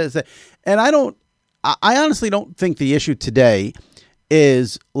 conservative, this, that, and I honestly don't think the issue today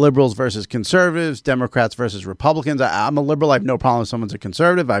is liberals versus conservatives, Democrats versus Republicans. I'm a liberal. I have no problem if someone's a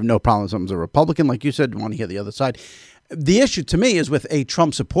conservative. I have no problem if someone's a Republican. Like you said, you want to hear the other side. The issue to me is with a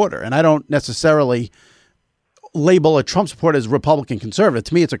Trump supporter, and I don't necessarily label a Trump supporter as Republican conservative.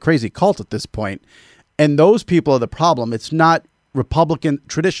 To me, it's a crazy cult at this point, and those people are the problem. It's not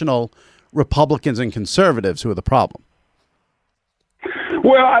traditional Republicans and conservatives who are the problem.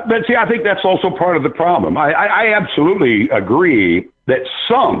 Well, but see, I think that's also part of the problem. I absolutely agree that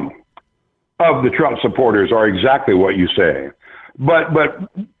some of the Trump supporters are exactly what you say, but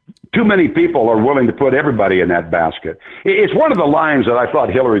too many people are willing to put everybody in that basket. It's one of the lines that I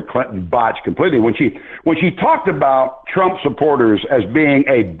thought Hillary Clinton botched completely when she talked about Trump supporters as being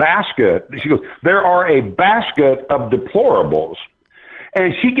a basket. She goes, "There are a basket of deplorables."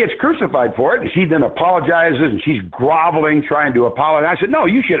 And she gets crucified for it. And she then apologizes, and she's groveling, trying to apologize. I said, no,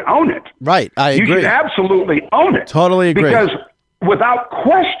 you should own it. Right, I agree. You should absolutely own it. Totally agree. Because without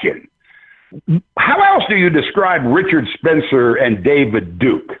question, how else do you describe Richard Spencer and David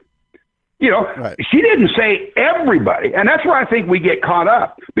Duke? Right. She didn't say everybody. And that's where I think we get caught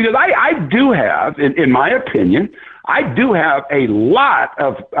up. Because I do have, in my opinion, I do have a lot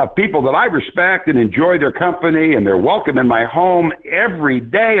of people that I respect and enjoy their company, and they're welcome in my home every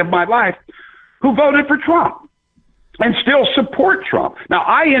day of my life, who voted for Trump and still support Trump. Now,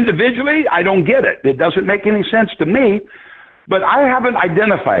 I individually, I don't get it. It doesn't make any sense to me, but I haven't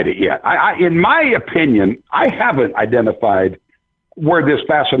identified it yet. In my opinion, I haven't identified where this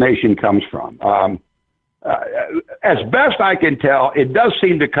fascination comes from. As best I can tell, it does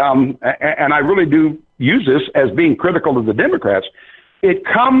seem to come, and I really do use this as being critical of the Democrats. It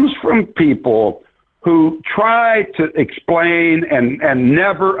comes from people who try to explain and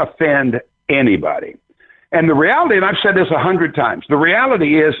never offend anybody. And the reality, and I've said this 100 times, the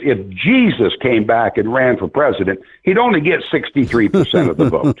reality is if Jesus came back and ran for president, he'd only get 63% of the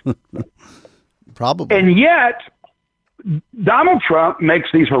vote. Probably. And yet, Donald Trump makes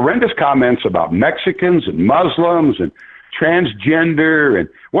these horrendous comments about Mexicans and Muslims and transgender and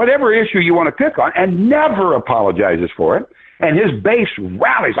whatever issue you want to pick on, and never apologizes for it. And his base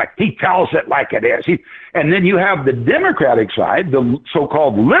rallies like he tells it like it is. And then you have the Democratic side, the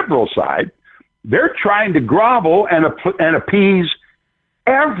so-called liberal side. They're trying to grovel and appease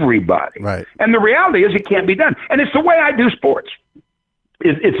everybody. Right. And the reality is it can't be done. And it's the way I do sports.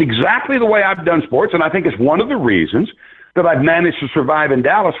 It's exactly the way I've done sports, and I think it's one of the reasons that I've managed to survive in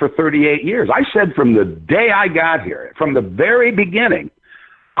Dallas for 38 years. I said from the day I got here, from the very beginning,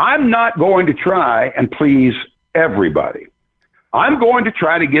 I'm not going to try and please everybody. I'm going to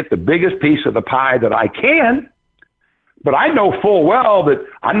try to get the biggest piece of the pie that I can, but I know full well that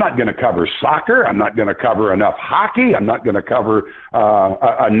I'm not going to cover soccer. I'm not going to cover enough hockey. I'm not going to cover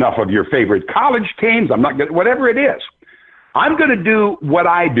enough of your favorite college teams. I'm not going to, whatever it is. I'm going to do what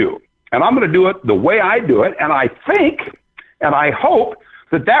I do, and I'm going to do it the way I do it, and I think and I hope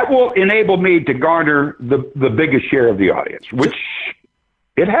that will enable me to garner the biggest share of the audience, which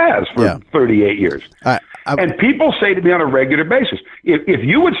it has for 38 years. And people say to me on a regular basis, if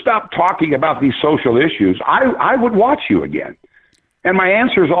you would stop talking about these social issues, I would watch you again. And my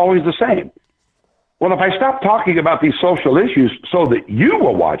answer is always the same. Well, if I stop talking about these social issues so that you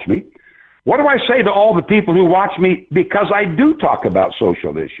will watch me, what do I say to all the people who watch me because I do talk about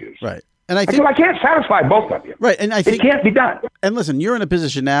social issues? Right. And I think I can't satisfy both of you. Right. And I think it can't be done. And listen, you're in a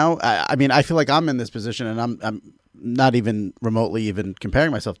position now. I mean, I feel like I'm in this position, and I'm not even remotely even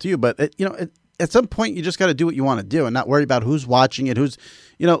comparing myself to you. But at some point, you just got to do what you want to do and not worry about who's watching it.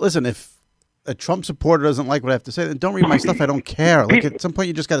 Listen, if a Trump supporter doesn't like what I have to say, then don't read my stuff. I don't care. Like at some point,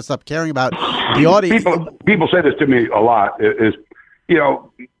 you just got to stop caring about the audience. People say this to me a lot. Is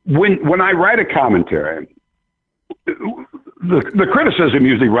when I write a commentary, the criticism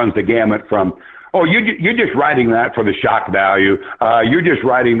usually runs the gamut from, oh, you're just writing that for the shock value. You're just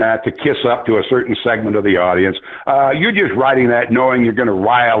writing that to kiss up to a certain segment of the audience. You're just writing that knowing you're going to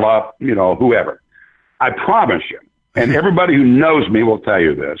rile up, whoever. I promise you, and everybody who knows me will tell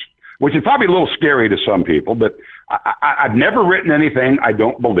you this, which is probably a little scary to some people, but I've never written anything I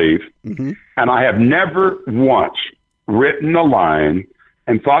don't believe, and I have never once written a line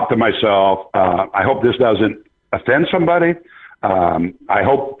and thought to myself, I hope this doesn't offend somebody. I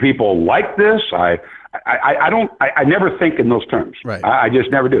hope people like this. I never think in those terms. Right. I just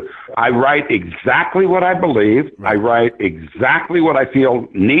never do. I write exactly what I believe. Right. I write exactly what I feel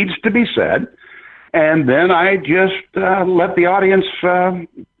needs to be said. And then I just let the audience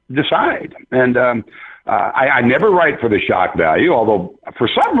decide. And I never write for the shock value, although for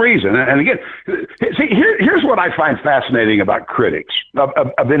some reason, and again, see, here's what I find fascinating about critics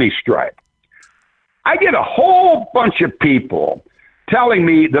of any stripe. I get a whole bunch of people telling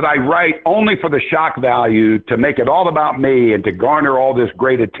me that I write only for the shock value to make it all about me and to garner all this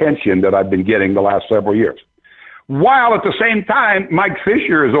great attention that I've been getting the last several years. While at the same time, Mike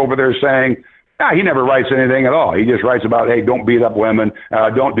Fisher is over there saying, he never writes anything at all. He just writes about, hey, don't beat up women,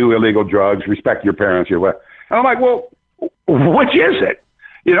 don't do illegal drugs, respect your parents, or what. And I'm like, well, which is it?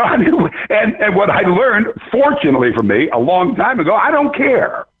 And what I learned, fortunately for me, a long time ago, I don't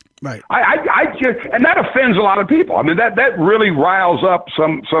care. Right. I just, and that offends a lot of people. I mean, that really riles up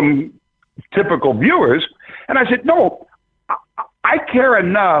some typical viewers. And I said, no, I care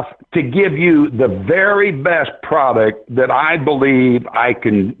enough to give you the very best product that I believe I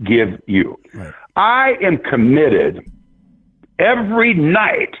can give you. Right. I am committed every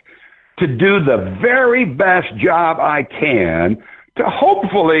night to do the very best job I can to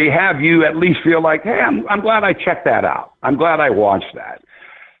hopefully have you at least feel like, hey, I'm glad I checked that out. I'm glad I watched that.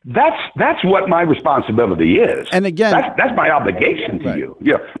 That's what my responsibility is. And again, that's my obligation to right.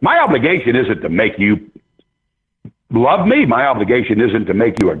 you. My obligation isn't to make you love me. My obligation isn't to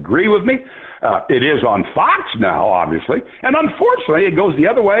make you agree with me. It is on Fox now, obviously, and unfortunately, it goes the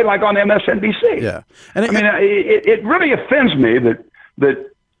other way, like on MSNBC. Yeah, and it really offends me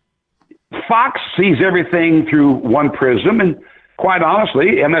that Fox sees everything through one prism, and quite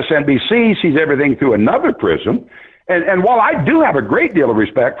honestly, MSNBC sees everything through another prism. And while I do have a great deal of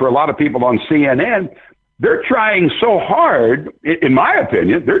respect for a lot of people on CNN, they're trying so hard, in my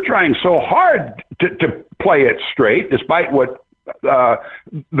opinion, they're trying so hard to play it straight, despite what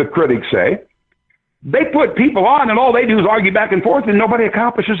the critics say. They put people on, and all they do is argue back and forth, and nobody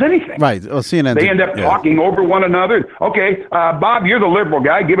accomplishes anything. Right. Well, CNN. They end up talking over one another. Okay, Bob, you're the liberal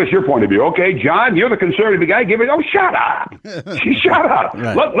guy. Give us your point of view. Okay, John, you're the conservative guy. Give it. Oh, shut up. Shut up.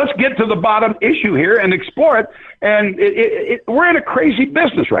 Right. Let's get to the bottom issue here and explore it. And we're in a crazy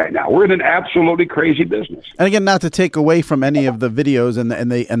business right now. We're in an absolutely crazy business. And again, not to take away from any of the videos and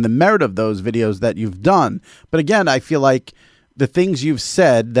the merit of those videos that you've done, but again, I feel like the things you've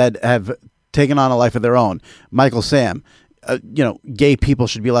said that have taken on a life of their own. Michael Sam, gay people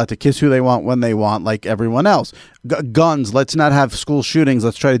should be allowed to kiss who they want when they want, like everyone else. Guns, let's not have school shootings.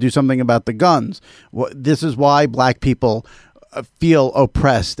 Let's try to do something about the guns. This is why black people feel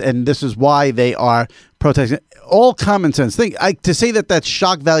oppressed, and this is why they are protesting. All common sense thing. To say that that's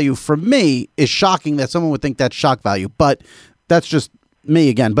shock value for me is shocking that someone would think that's shock value, but that's just me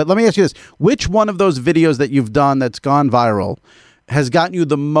again. But let me ask you this. Which one of those videos that you've done that's gone viral has gotten you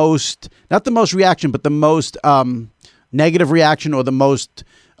the most, not the most reaction, but the most negative reaction, or the most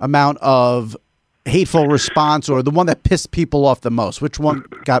amount of hateful response, or the one that pissed people off the most? Which one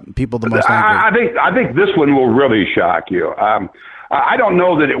got people the most angry? I think this one will really shock you. I don't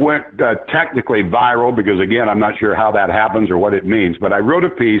know that it went technically viral, because again, I'm not sure how that happens or what it means, but I wrote a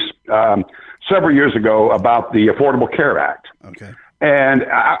piece several years ago about the Affordable Care Act. Okay. And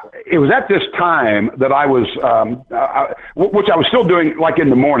it was at this time that I was, which I was still doing like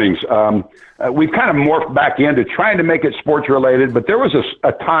in the mornings. We've kind of morphed back into trying to make it sports related, but there was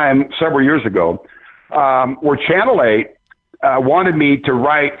a time several years ago where Channel 8 wanted me to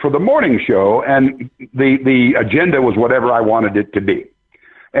write for the morning show, and the agenda was whatever I wanted it to be.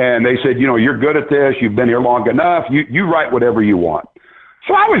 And they said, you're good at this. You've been here long enough. You write whatever you want.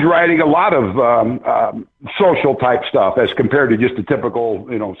 So I was writing a lot of social type stuff as compared to just the typical,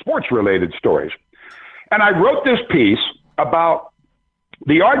 sports related stories. And I wrote this piece about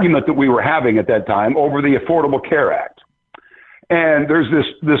the argument that we were having at that time over the Affordable Care Act. And there's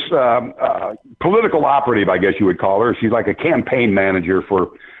this political operative, I guess you would call her. She's like a campaign manager for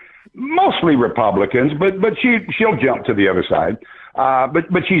mostly Republicans, but she'll jump to the other side.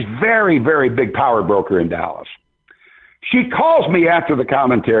 But she's very, very big power broker in Dallas. She calls me after the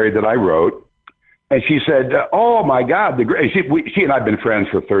commentary that I wrote, And she said, "Oh my God, she and I've been friends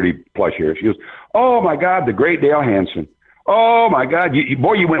for 30 plus years." She goes, "Oh my God, the great Dale Hansen. Oh my God, you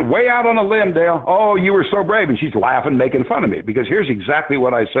went way out on a limb, Dale. Oh, you were so brave." And she's laughing, making fun of me, because here's exactly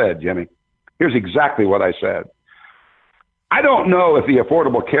what I said, Jimmy. Here's exactly what I said. I don't know if the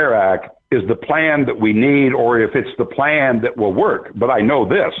Affordable Care Act is the plan that we need or if it's the plan that will work, but I know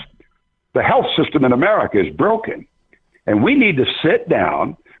this: the health system in America is broken, and we need to sit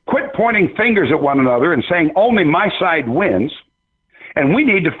down. Quit pointing fingers at one another and saying only my side wins. And we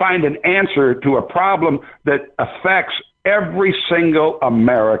need to find an answer to a problem that affects every single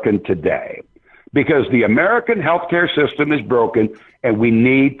American today, because the American healthcare system is broken, and we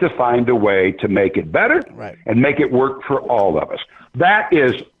need to find a way to make it better and make it work for all of us. That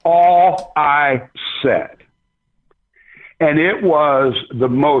is all I said. And it was the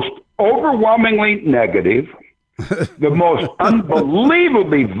most overwhelmingly negative, the most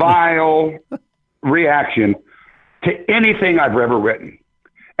unbelievably vile reaction to anything I've ever written.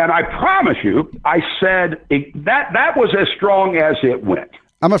 And I promise you, I said that was as strong as it went.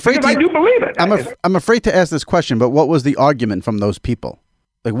 I'm afraid I do believe it. I'm afraid to ask this question, but what was the argument from those people?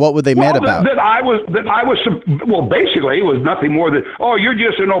 Like, what were they mad about? Well, basically, it was nothing more than, oh, you're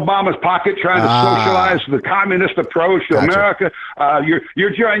just in Obama's pocket trying to socialize the communist approach to America.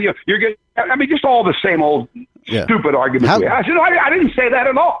 You're getting, I mean, just all the same old stupid arguments. I said, no, I didn't say that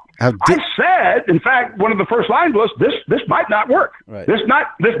at all. I said, in fact, one of the first lines was, this might not work. Right. This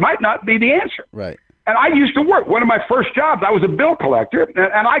might not be the answer. Right. And I used to work. One of my first jobs, I was a bill collector,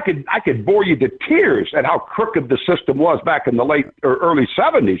 and I could bore you to tears at how crooked the system was back in the late or early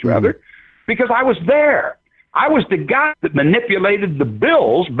 70s, rather, because I was there. I was the guy that manipulated the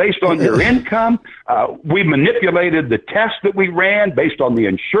bills based on your income. We manipulated the tests that we ran based on the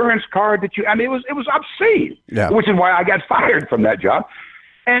insurance card that it was obscene, which is why I got fired from that job.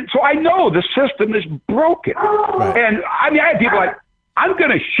 And so I know the system is broken. Right. And I had people like, I'm going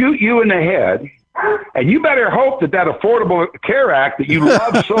to shoot you in the head, and you better hope that Affordable Care Act that you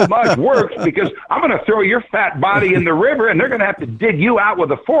love so much works, because I'm going to throw your fat body in the river, and they're going to have to dig you out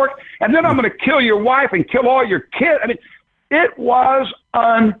with a fork, and then I'm going to kill your wife and kill all your kids. I mean, it was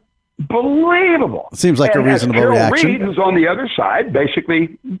unbelievable. Seems like a reasonable reaction. Reid, who's on the other side,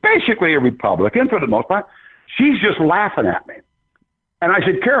 basically a Republican for the most part, she's just laughing at me. And I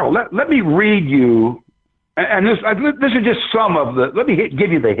said, Carol, let me read you, and this is just some of the, let me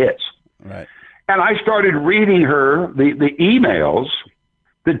give you the hits. Right. And I started reading her the emails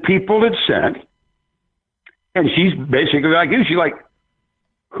that people had sent, and she's basically like you. She's like,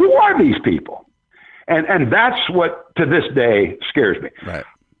 who are these people? And that's what, to this day, scares me. Right.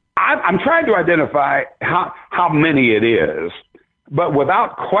 I'm trying to identify how many it is, but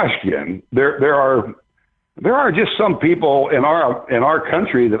without question, there are just some people in our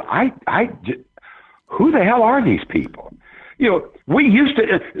country that I who the hell are these people? You know, we used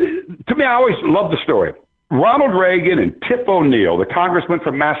to me, I always loved the story. Ronald Reagan and Tip O'Neill, the congressman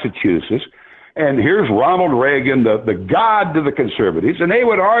from Massachusetts, and here's Ronald Reagan, the god to the conservatives, and they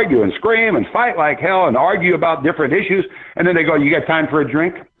would argue and scream and fight like hell and argue about different issues, and then they go, you got time for a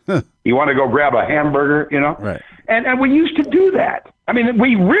drink? You want to go grab a hamburger, you know? Right. And we used to do that. I mean,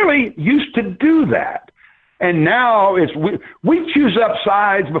 we really used to do that. And now we choose up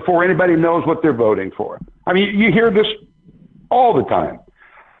sides before anybody knows what they're voting for. I mean, you hear this all the time.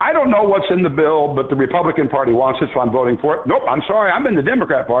 I don't know what's in the bill, but the Republican Party wants it, so I'm voting for it. Nope, I'm sorry, I'm in the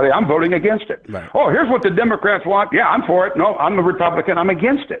Democrat Party. I'm voting against it. Right. Oh, here's what the Democrats want. Yeah, I'm for it. No, I'm a Republican. I'm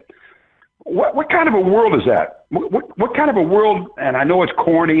against it. What kind of a world is that? What kind of a world, and I know it's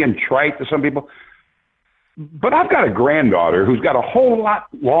corny and trite to some people, but I've got a granddaughter who's got a whole lot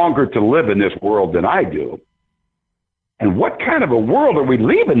longer to live in this world than I do. And what kind of a world are we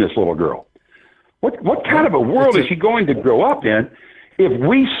leaving this little girl? What kind of a world is she going to grow up in if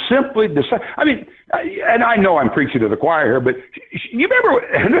we simply decide? I mean, and I know I'm preaching to the choir here, but you remember,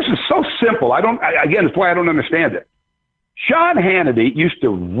 and this is so simple. Again, it's why I don't understand it. Sean Hannity used to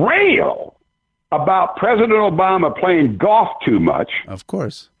rail about President Obama playing golf too much. Of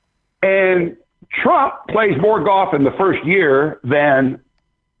course. And Trump plays more golf in the first year than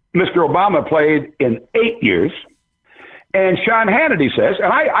Mr. Obama played in 8 years. And Sean Hannity says,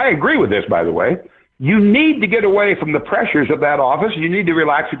 and I agree with this, by the way, you need to get away from the pressures of that office. You need to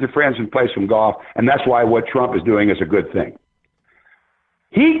relax with your friends and play some golf. And that's why what Trump is doing is a good thing.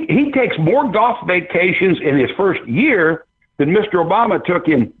 He takes more golf vacations in his first year than Mr. Obama took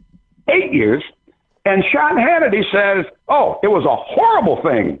in 8 years. And Sean Hannity says, oh, it was a horrible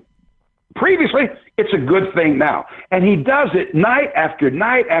thing previously. It's a good thing now. And he does it night after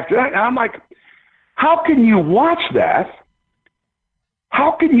night after night. And I'm like, how can you watch that?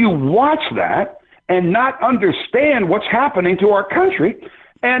 How can you watch that and not understand what's happening to our country.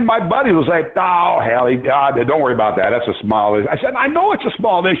 And my buddy was like, oh, hell, don't worry about that. That's a small issue. I said, I know it's a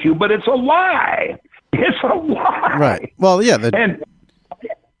small issue, but it's a lie. It's a lie. Right. Well, yeah. And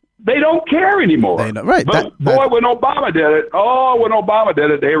they don't care anymore. Right. But when Obama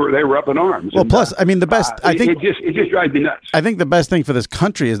did it, they were up in arms. Well, plus, I mean, the best, I think. It just drives me nuts. I think the best thing for this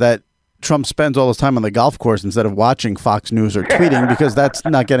country is that Trump spends all his time on the golf course instead of watching Fox News or tweeting, because that's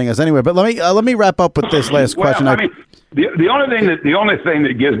not getting us anywhere. But let me wrap up with this last question. I mean, the only thing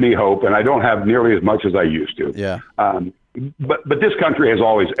that gives me hope, and I don't have nearly as much as I used to. Yeah. But this country has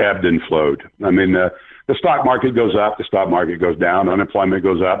always ebbed and flowed. I mean, the stock market goes up, the stock market goes down, unemployment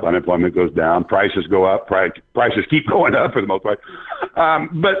goes up, unemployment goes down, prices go up, prices keep going up for the most part.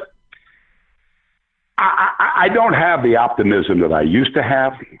 But I don't have the optimism that I used to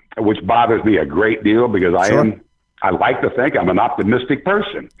have, which bothers me a great deal, because I like to think I'm an optimistic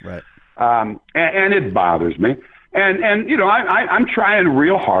person. Right. And it bothers me. And you know, I'm trying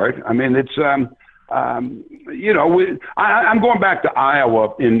real hard. I mean, it's, you know, I'm going back to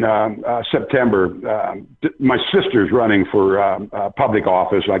Iowa in September. My sister's running for public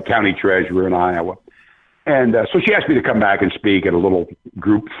office, like county treasurer in Iowa. And so she asked me to come back and speak at a little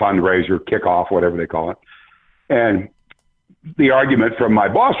group fundraiser, kickoff, whatever they call it. And the argument from my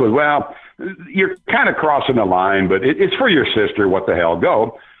boss was, well, you're kind of crossing the line, but it's for your sister. What the hell,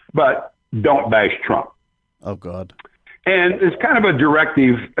 go. But don't bash Trump. Oh, God. And it's kind of a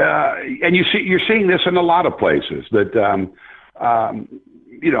directive, and you're seeing this in a lot of places, that,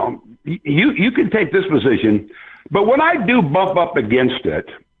 you know, you can take this position, but when I do bump up against it,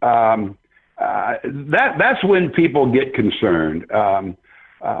 that's when people get concerned,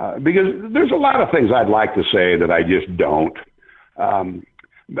 because there's a lot of things I'd like to say that I just don't.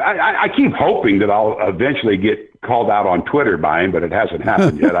 I keep hoping that I'll eventually get called out on Twitter by him, but it hasn't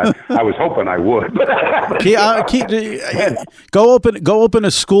happened yet. I was hoping I would. Go open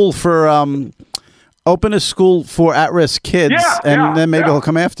a school for at-risk kids, then maybe he'll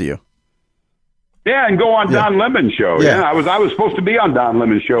come after you. Yeah, and go on Don Lemon's show. Yeah, I was supposed to be on Don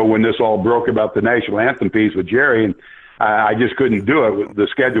Lemon's show when this all broke about the national anthem piece with Jerry, and I just couldn't do it. The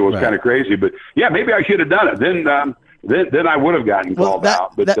schedule was kind of crazy, but yeah, maybe I should have done it. Then I would have gotten called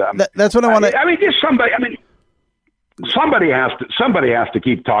out. But that's what I want to. I mean, just somebody. I mean, somebody has to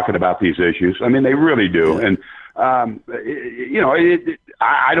keep talking about these issues. I mean, they really do. And you know,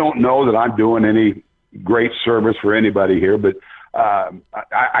 I don't know that I'm doing any great service for anybody here, but I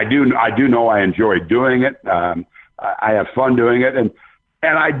do know I enjoy doing it. I have fun doing it, and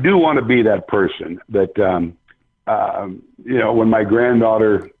I do want to be that person that you know, when my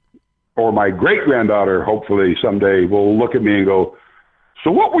granddaughter or my great-granddaughter, hopefully someday, will look at me and go, so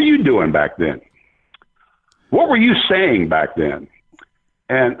what were you doing back then? What were you saying back then?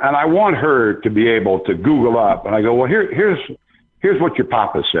 And I want her to be able to Google up. And I go, well, here's what your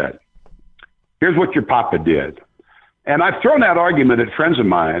papa said. Here's what your papa did. And I've thrown that argument at friends of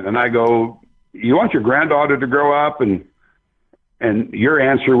mine. And I go, you want your granddaughter to grow up? And your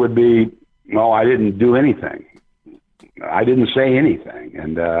answer would be, no, I didn't do anything. I didn't say anything.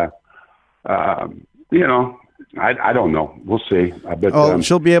 And, you know, I don't know. We'll see. I bet.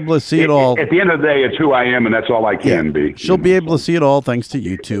 She'll be able to see it all. At the end of the day, it's who I am, and that's all I can be. She'll be able to see it all thanks to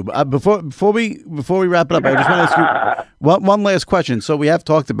YouTube. Before we wrap it up, I just want to ask you one last question. So we have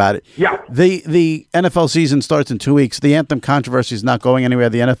talked about it. Yeah. The NFL season starts in 2 weeks. The anthem controversy is not going anywhere.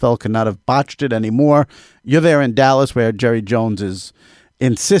 The NFL could not have botched it anymore. You're there in Dallas, where Jerry Jones is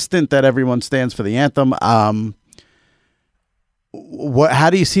insistent that everyone stands for the anthem. How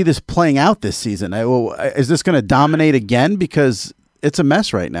do you see this playing out this season? Is this going to dominate again? Because it's a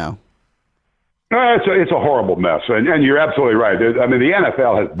mess right now. It's a horrible mess, and you're absolutely right. I mean, the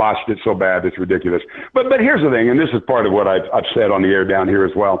NFL has botched it so bad it's ridiculous. But here's the thing, and this is part of what I've said on the air down here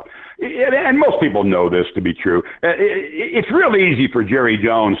as well. And most people know this to be true. It's really easy for Jerry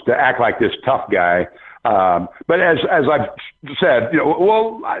Jones to act like this tough guy. But as I've said, you know,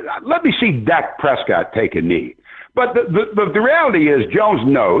 well, let me see Dak Prescott take a knee. But the reality is Jones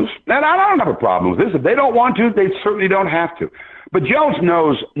knows, and I don't have a problem with this. If they don't want to, they certainly don't have to. But Jones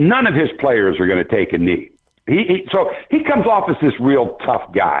knows none of his players are going to take a knee. So he comes off as this real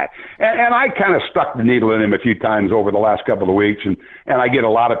tough guy. And I kind of stuck the needle in him a few times over the last couple of weeks, and I get a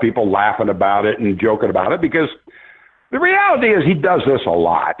lot of people laughing about it and joking about it, because the reality is he does this a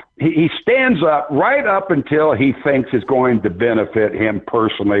lot. He stands up right up until he thinks it's going to benefit him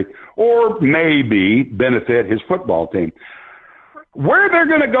personally, or maybe benefit his football team. Where they're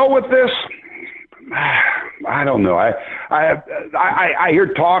going to go with this, I don't know. I hear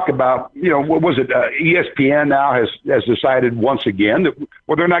talk about, what was it? ESPN now has decided once again that,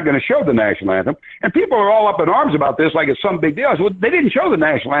 well, they're not going to show the national anthem. And people are all up in arms about this like it's some big deal. Well, they didn't show the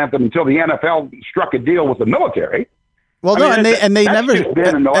national anthem until the NFL struck a deal with the military. Well, no, and they never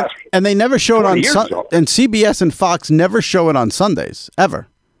show it on and CBS and Fox never show it on Sundays ever.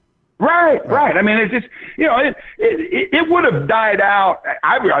 Right. I mean, it's just, it would have died out.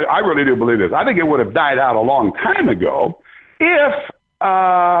 I really do believe this. I think it would have died out a long time ago if,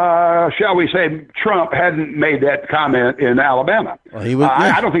 shall we say, Trump hadn't made that comment in Alabama. Well,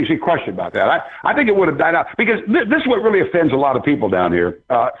 I don't think there's any question about that. I think it would have died out because this is what really offends a lot of people down here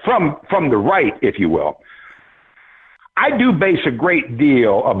from the right, if you will. I do base a great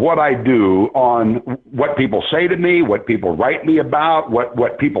deal of what I do on what people say to me, what people write me about,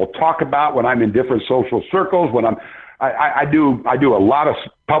 what people talk about when I'm in different social circles. When I do a lot of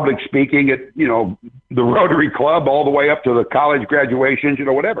public speaking at the Rotary Club all the way up to the college graduations,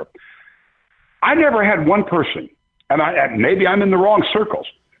 whatever. I never had one person, and maybe I'm in the wrong circles,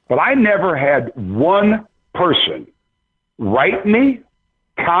 but I never had one person write me,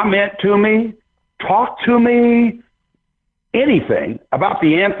 comment to me, talk to me, anything about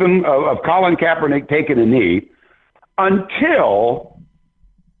the anthem of Colin Kaepernick taking a knee until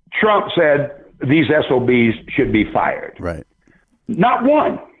Trump said these SOBs should be fired. Right. Not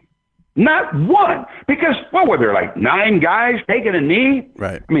one. Because, what were there, like 9 guys taking a knee?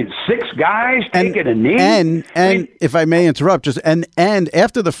 Right. I mean, 6 guys taking a knee? And if I may interrupt, and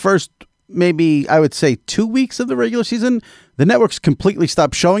after the first, maybe I would say 2 weeks of the regular season, the networks completely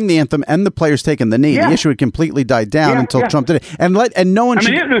stopped showing the anthem and the players taking the knee. Yeah. The issue had completely died down until Trump did it. And no one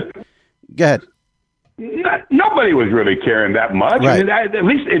go ahead. Nobody was really caring that much. Right. I mean, at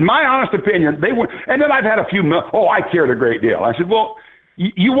least in my honest opinion, they were. And then I've had a few. I cared a great deal. I said, well,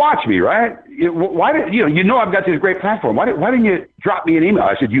 you watch me, right? Why did I've got this great platform. Why didn't you drop me an email?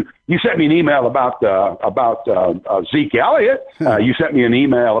 I said, you sent me an email about Zeke Elliott. You sent me an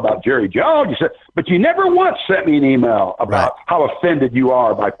email about Jerry Jones. But you never once sent me an email about how offended you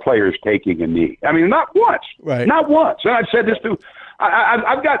are by players taking a knee. I mean, not once. Right. Not once. And I've said this to.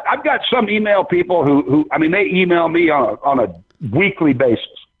 I've got some email people who I mean, they email me on a weekly basis.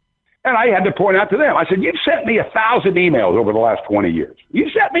 And I had to point out to them, I said, you've sent me 1,000 emails over the last 20 years.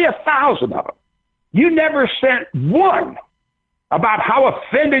 You sent me 1,000 of them. You never sent one about how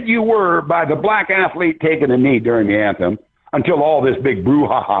offended you were by the black athlete taking a knee during the anthem until all this big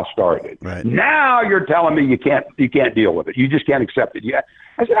brouhaha started. Right. Now you're telling me you can't deal with it. You just can't accept it. Yeah.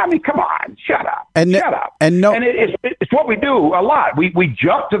 I said, I mean, come on, shut up. Shut up. And it's what we do a lot. We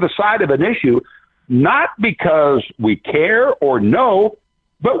jump to the side of an issue, not because we care or know,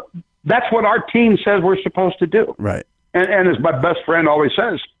 but that's what our team says we're supposed to do. Right. And as my best friend always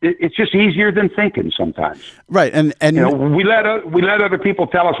says, it's just easier than thinking sometimes. Right. And we let other people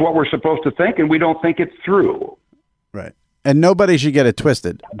tell us what we're supposed to think, and we don't think it through. Right. And nobody should get it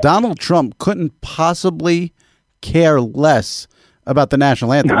twisted. Donald Trump couldn't possibly care less about the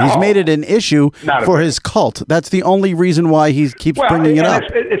national anthem. No. He's made it an issue for his cult. That's the only reason why he keeps bringing it up.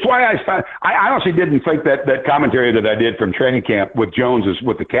 It's why I honestly didn't think that commentary that I did from training camp with Jones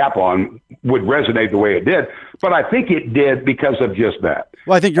with the cap on would resonate the way it did. But I think it did because of just that.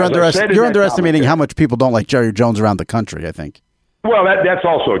 Well, I think you're underestimating how much people don't like Jerry Jones around the country, I think. Well, that's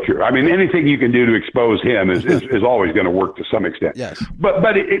also true. I mean, anything you can do to expose him is always going to work to some extent. Yes.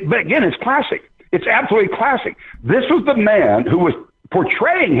 But again, it's classic. It's absolutely classic. This was the man who was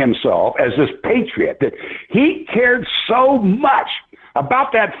portraying himself as this patriot, that he cared so much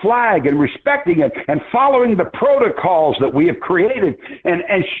about that flag and respecting it and following the protocols that we have created and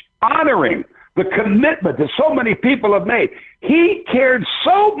honoring the commitment that so many people have made. He cared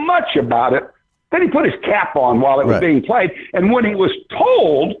so much about it that he put his cap on while it was being played. And when he was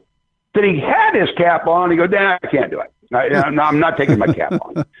told that he had his cap on, he goes, nah, I can't do it. I'm not taking my cap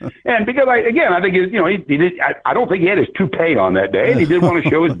on. And because I think he did. I don't think he had his toupee on that day, and he didn't want to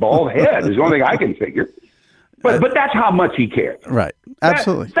show his bald head. Is the only thing I can figure. But that's how much he cared. Right.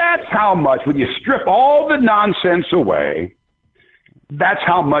 Absolutely. That's how much. When you strip all the nonsense away, that's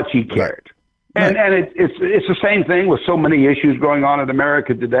how much he cared. Right. And it's the same thing with so many issues going on in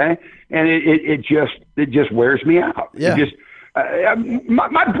America today, and it just wears me out. Yeah.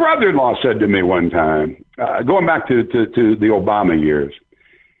 My brother-in-law said to me one time, going back to the Obama years,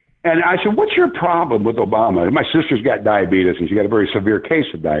 and I said, what's your problem with Obama? My sister's got diabetes, and she got a very severe case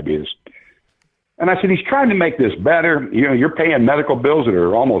of diabetes. And I said, he's trying to make this better. You're paying medical bills that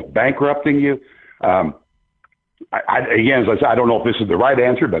are almost bankrupting you. Again, as I said, I don't know if this is the right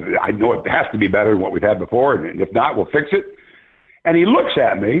answer, but I know it has to be better than what we've had before. And if not, we'll fix it. And he looks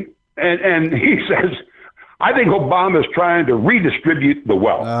at me, and he says, I think Obama's trying to redistribute the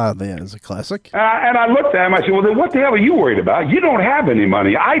wealth. Yeah, it's a classic. And I looked at him. I said, well, then what the hell are you worried about? You don't have any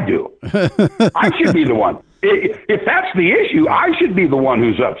money. I do. I should be the one. If that's the issue, I should be the one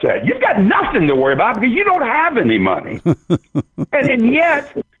who's upset. You've got nothing to worry about because you don't have any money. and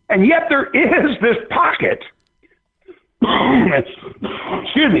yet there is this pocket.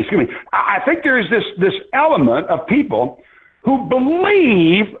 Excuse me. I think there is this element of people who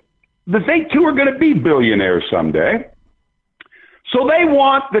believe that they too are going to be billionaires someday. So they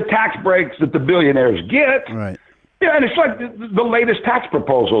want the tax breaks that the billionaires get. Right. Yeah, and it's like the latest tax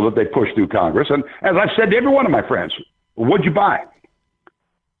proposal that they pushed through Congress. And as I've said to every one of my friends, what'd you buy?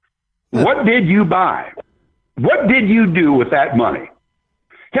 What did you buy? What did you do with that money?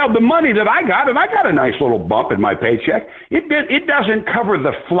 Hell, the money that I got, and I got a nice little bump in my paycheck, it doesn't cover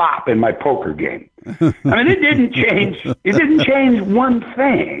the flop in my poker game. I mean, it didn't change one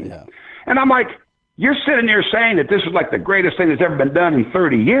thing. Yeah. And I'm like, you're sitting there saying that this is like the greatest thing that's ever been done in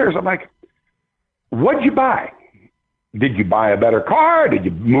 30 years. I'm like, what'd you buy? Did you buy a better car? Did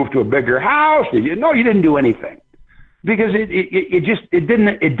you move to a bigger house? No, you didn't do anything because it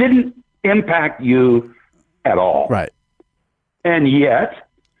didn't impact you at all. Right. And yet,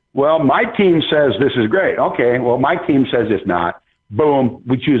 well, my team says this is great. Okay, well, my team says it's not. Boom,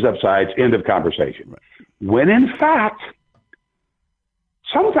 we choose up sides. End of conversation. Right. When in fact,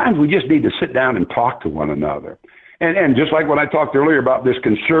 sometimes we just need to sit down and talk to one another. And just like when I talked earlier about this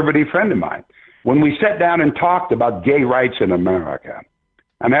conservative friend of mine, when we sat down and talked about gay rights in America,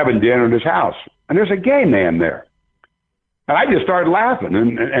 I'm having dinner at his house, and there's a gay man there. And I just started laughing,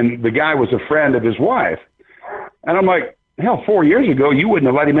 and the guy was a friend of his wife. And I'm like, hell, 4 years ago, you wouldn't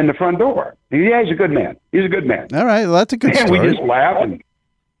have let him in the front door. Yeah, he's a good man. He's a good man. All right, well, that's a good story. And we just laughed.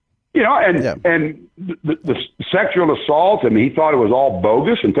 And, and the sexual assault, I mean, he thought it was all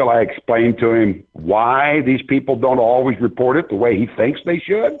bogus until I explained to him why these people don't always report it the way he thinks they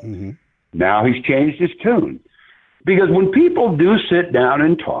should. Mm-hmm. Now he's changed his tune. Because when people do sit down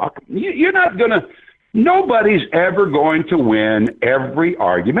and talk, you're not going to, nobody's ever going to win every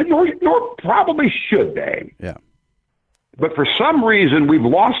argument, nor probably should they. Yeah. But for some reason, we've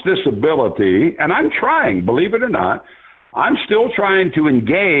lost this ability, and I'm trying, believe it or not, I'm still trying to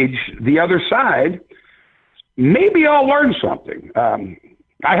engage the other side. Maybe I'll learn something.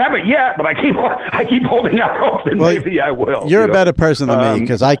 I haven't yet, but I keep holding out hope that maybe I will. You're a better person than me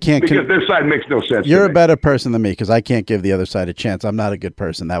because I can't. Because their side makes no sense. You're a better person than me because I can't give the other side a chance. I'm not a good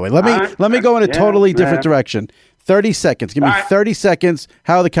person that way. Let me go in a totally different direction. 30 seconds. Give me 30 seconds.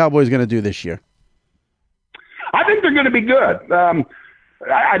 How are the Cowboys going to do this year? I think they're going to be good.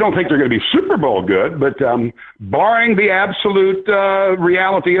 I don't think they're going to be Super Bowl good, but barring the absolute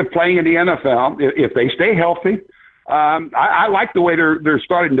reality of playing in the NFL, if they stay healthy. I like the way they're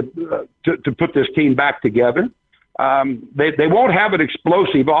starting to put this team back together. They won't have an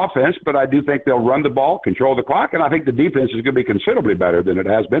explosive offense, but I do think they'll run the ball, control the clock, and I think the defense is going to be considerably better than it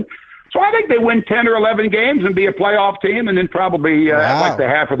has been. So I think they win 10 or 11 games and be a playoff team, and then probably like they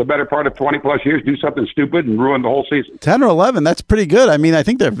have for the better part of 20-plus years, do something stupid and ruin the whole season. 10 or 11, that's pretty good. I mean, I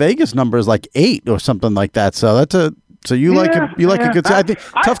think their Vegas number is like 8 or something like that. So that's like a good. I think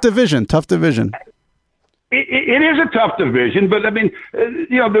tough division. It is a tough division, but I mean,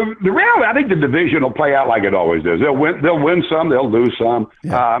 the reality, I think the division will play out like it always does. They'll win some, they'll lose some.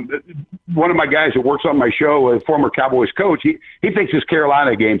 Yeah. One of my guys that works on my show, a former Cowboys coach, he thinks this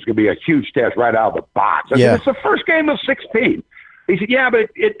Carolina game is going to be a huge test right out of the box. I mean, it's the first game of 16. He said, yeah, but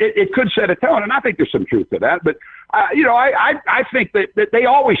it could set a tone, and I think there's some truth to that. But I think that they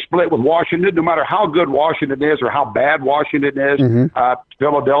always split with Washington, no matter how good Washington is or how bad Washington is. Mm-hmm.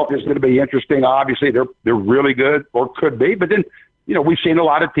 Philadelphia is going to be interesting. Obviously, they're really good, or could be. But then, we've seen a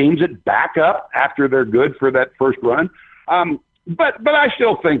lot of teams that back up after they're good for that first run. But I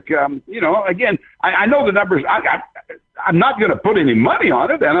still think, again, I know the numbers. I'm not going to put any money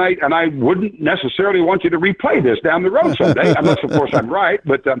on it, and I wouldn't necessarily want you to replay this down the road someday, unless, of course, I'm right.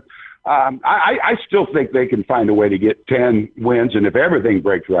 But I still think they can find a way to get 10 wins, and if everything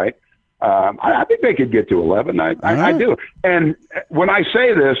breaks right, I think they could get to 11. I do. And when I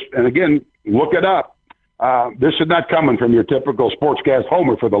say this, and again, look it up, this is not coming from your typical sportscast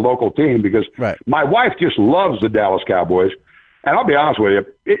homer for the local team, because my wife just loves the Dallas Cowboys. And I'll be honest with you,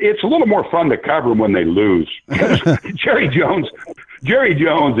 it's a little more fun to cover them when they lose. Jerry Jones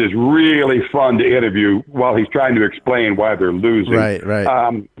is really fun to interview while he's trying to explain why they're losing. Right.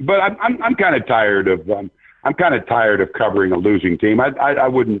 But I'm kind of tired of covering a losing team. I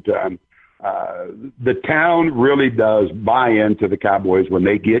wouldn't. The town really does buy into the Cowboys when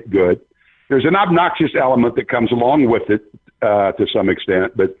they get good. There's an obnoxious element that comes along with it to some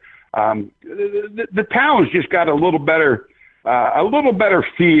extent, but the town's just got a little better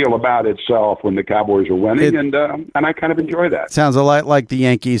feel about itself when the Cowboys are winning, and I kind of enjoy that. Sounds a lot like the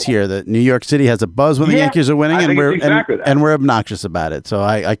Yankees here. That New York City has a buzz when the Yankees are winning, and we're obnoxious about it.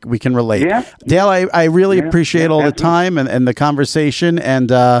 So we can relate. Yeah. Dale, I really appreciate all the time and the conversation.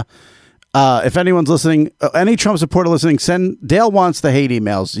 And if anyone's listening, any Trump supporter listening, Dale wants the hate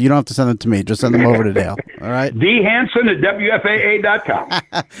emails. You don't have to send them to me. Just send them over to Dale. All right. dhanson@wfaa.com.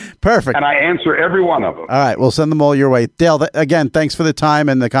 Perfect. And I answer every one of them. All right. We'll send them all your way. Dale, again, thanks for the time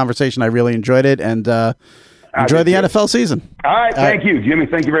and the conversation. I really enjoyed it. And enjoy the NFL season. All right. Thank you, Jimmy.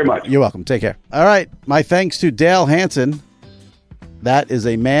 Thank you very much. You're welcome. Take care. All right. My thanks to Dale Hansen. That is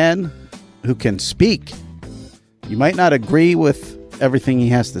a man who can speak. You might not agree with everything he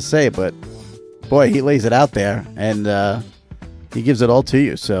has to say, but boy, he lays it out there, and he gives it all to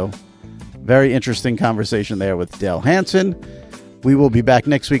you. So very interesting conversation there with Dale Hansen. We will be back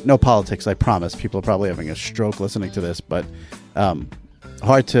next week. No politics, I promise. People are probably having a stroke listening to this, but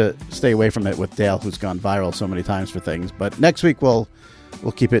hard to stay away from it with Dale, who's gone viral so many times for things. But next week we'll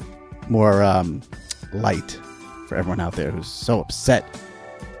keep it more light for everyone out there who's so upset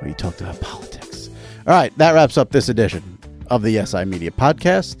when you talked about politics. All right, that wraps up this edition of the SI Media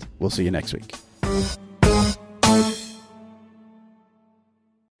Podcast. We'll see you next week.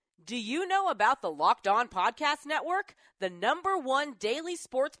 Do you know about the Locked On Podcast Network? The #1 daily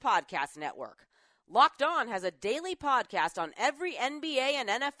sports podcast network. Locked On has a daily podcast on every NBA and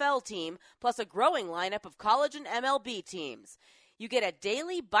NFL team, plus a growing lineup of college and MLB teams. You get a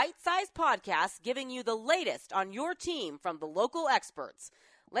daily bite-sized podcast giving you the latest on your team from the local experts.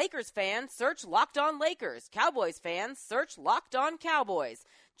 Lakers fans, search Locked On Lakers. Cowboys fans, search Locked On Cowboys.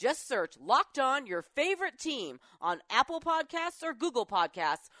 Just search Locked On your favorite team on Apple Podcasts or Google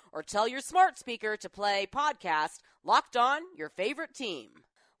Podcasts, or tell your smart speaker to play podcast Locked On your favorite team.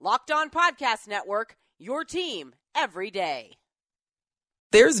 Locked On Podcast Network, your team every day.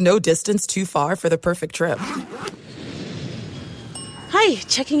 There's no distance too far for the perfect trip. Hi,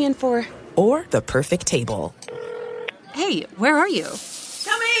 checking in for... Or the perfect table. Hey, where are you?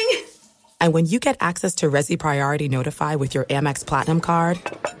 Coming! And when you get access to Resi Priority Notify with your Amex Platinum card...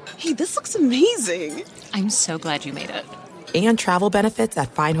 Hey, this looks amazing! I'm so glad you made it. And travel benefits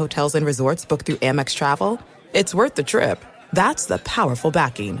at fine hotels and resorts booked through Amex Travel, it's worth the trip. That's the powerful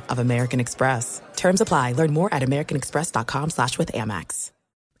backing of American Express. Terms apply. Learn more at americanexpress.com/withAmex.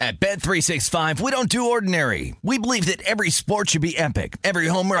 At Bet365, we don't do ordinary. We believe that every sport should be epic. Every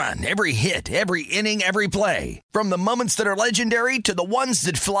home run, every hit, every inning, every play. From the moments that are legendary to the ones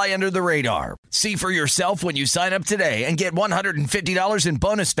that fly under the radar. See for yourself when you sign up today and get $150 in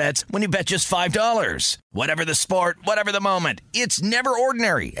bonus bets when you bet just $5. Whatever the sport, whatever the moment, it's never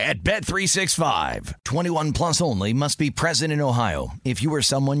ordinary at Bet365. 21 plus only. Must be present in Ohio. If you or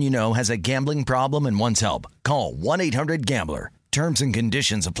someone you know has a gambling problem and wants help, call 1-800-GAMBLER. Terms and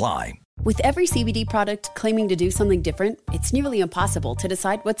conditions apply. With every CBD product claiming to do something different, it's nearly impossible to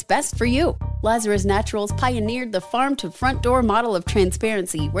decide what's best for you. Lazarus Naturals pioneered the farm-to-front-door model of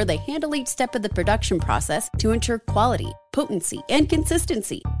transparency, where they handle each step of the production process to ensure quality, potency, and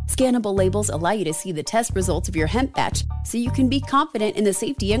consistency. Scannable labels allow you to see the test results of your hemp batch, so you can be confident in the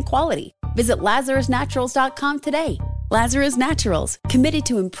safety and quality. Visit LazarusNaturals.com today. Lazarus Naturals, committed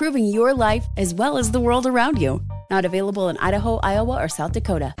to improving your life as well as the world around you. Not available in Idaho, Iowa, or South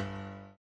Dakota.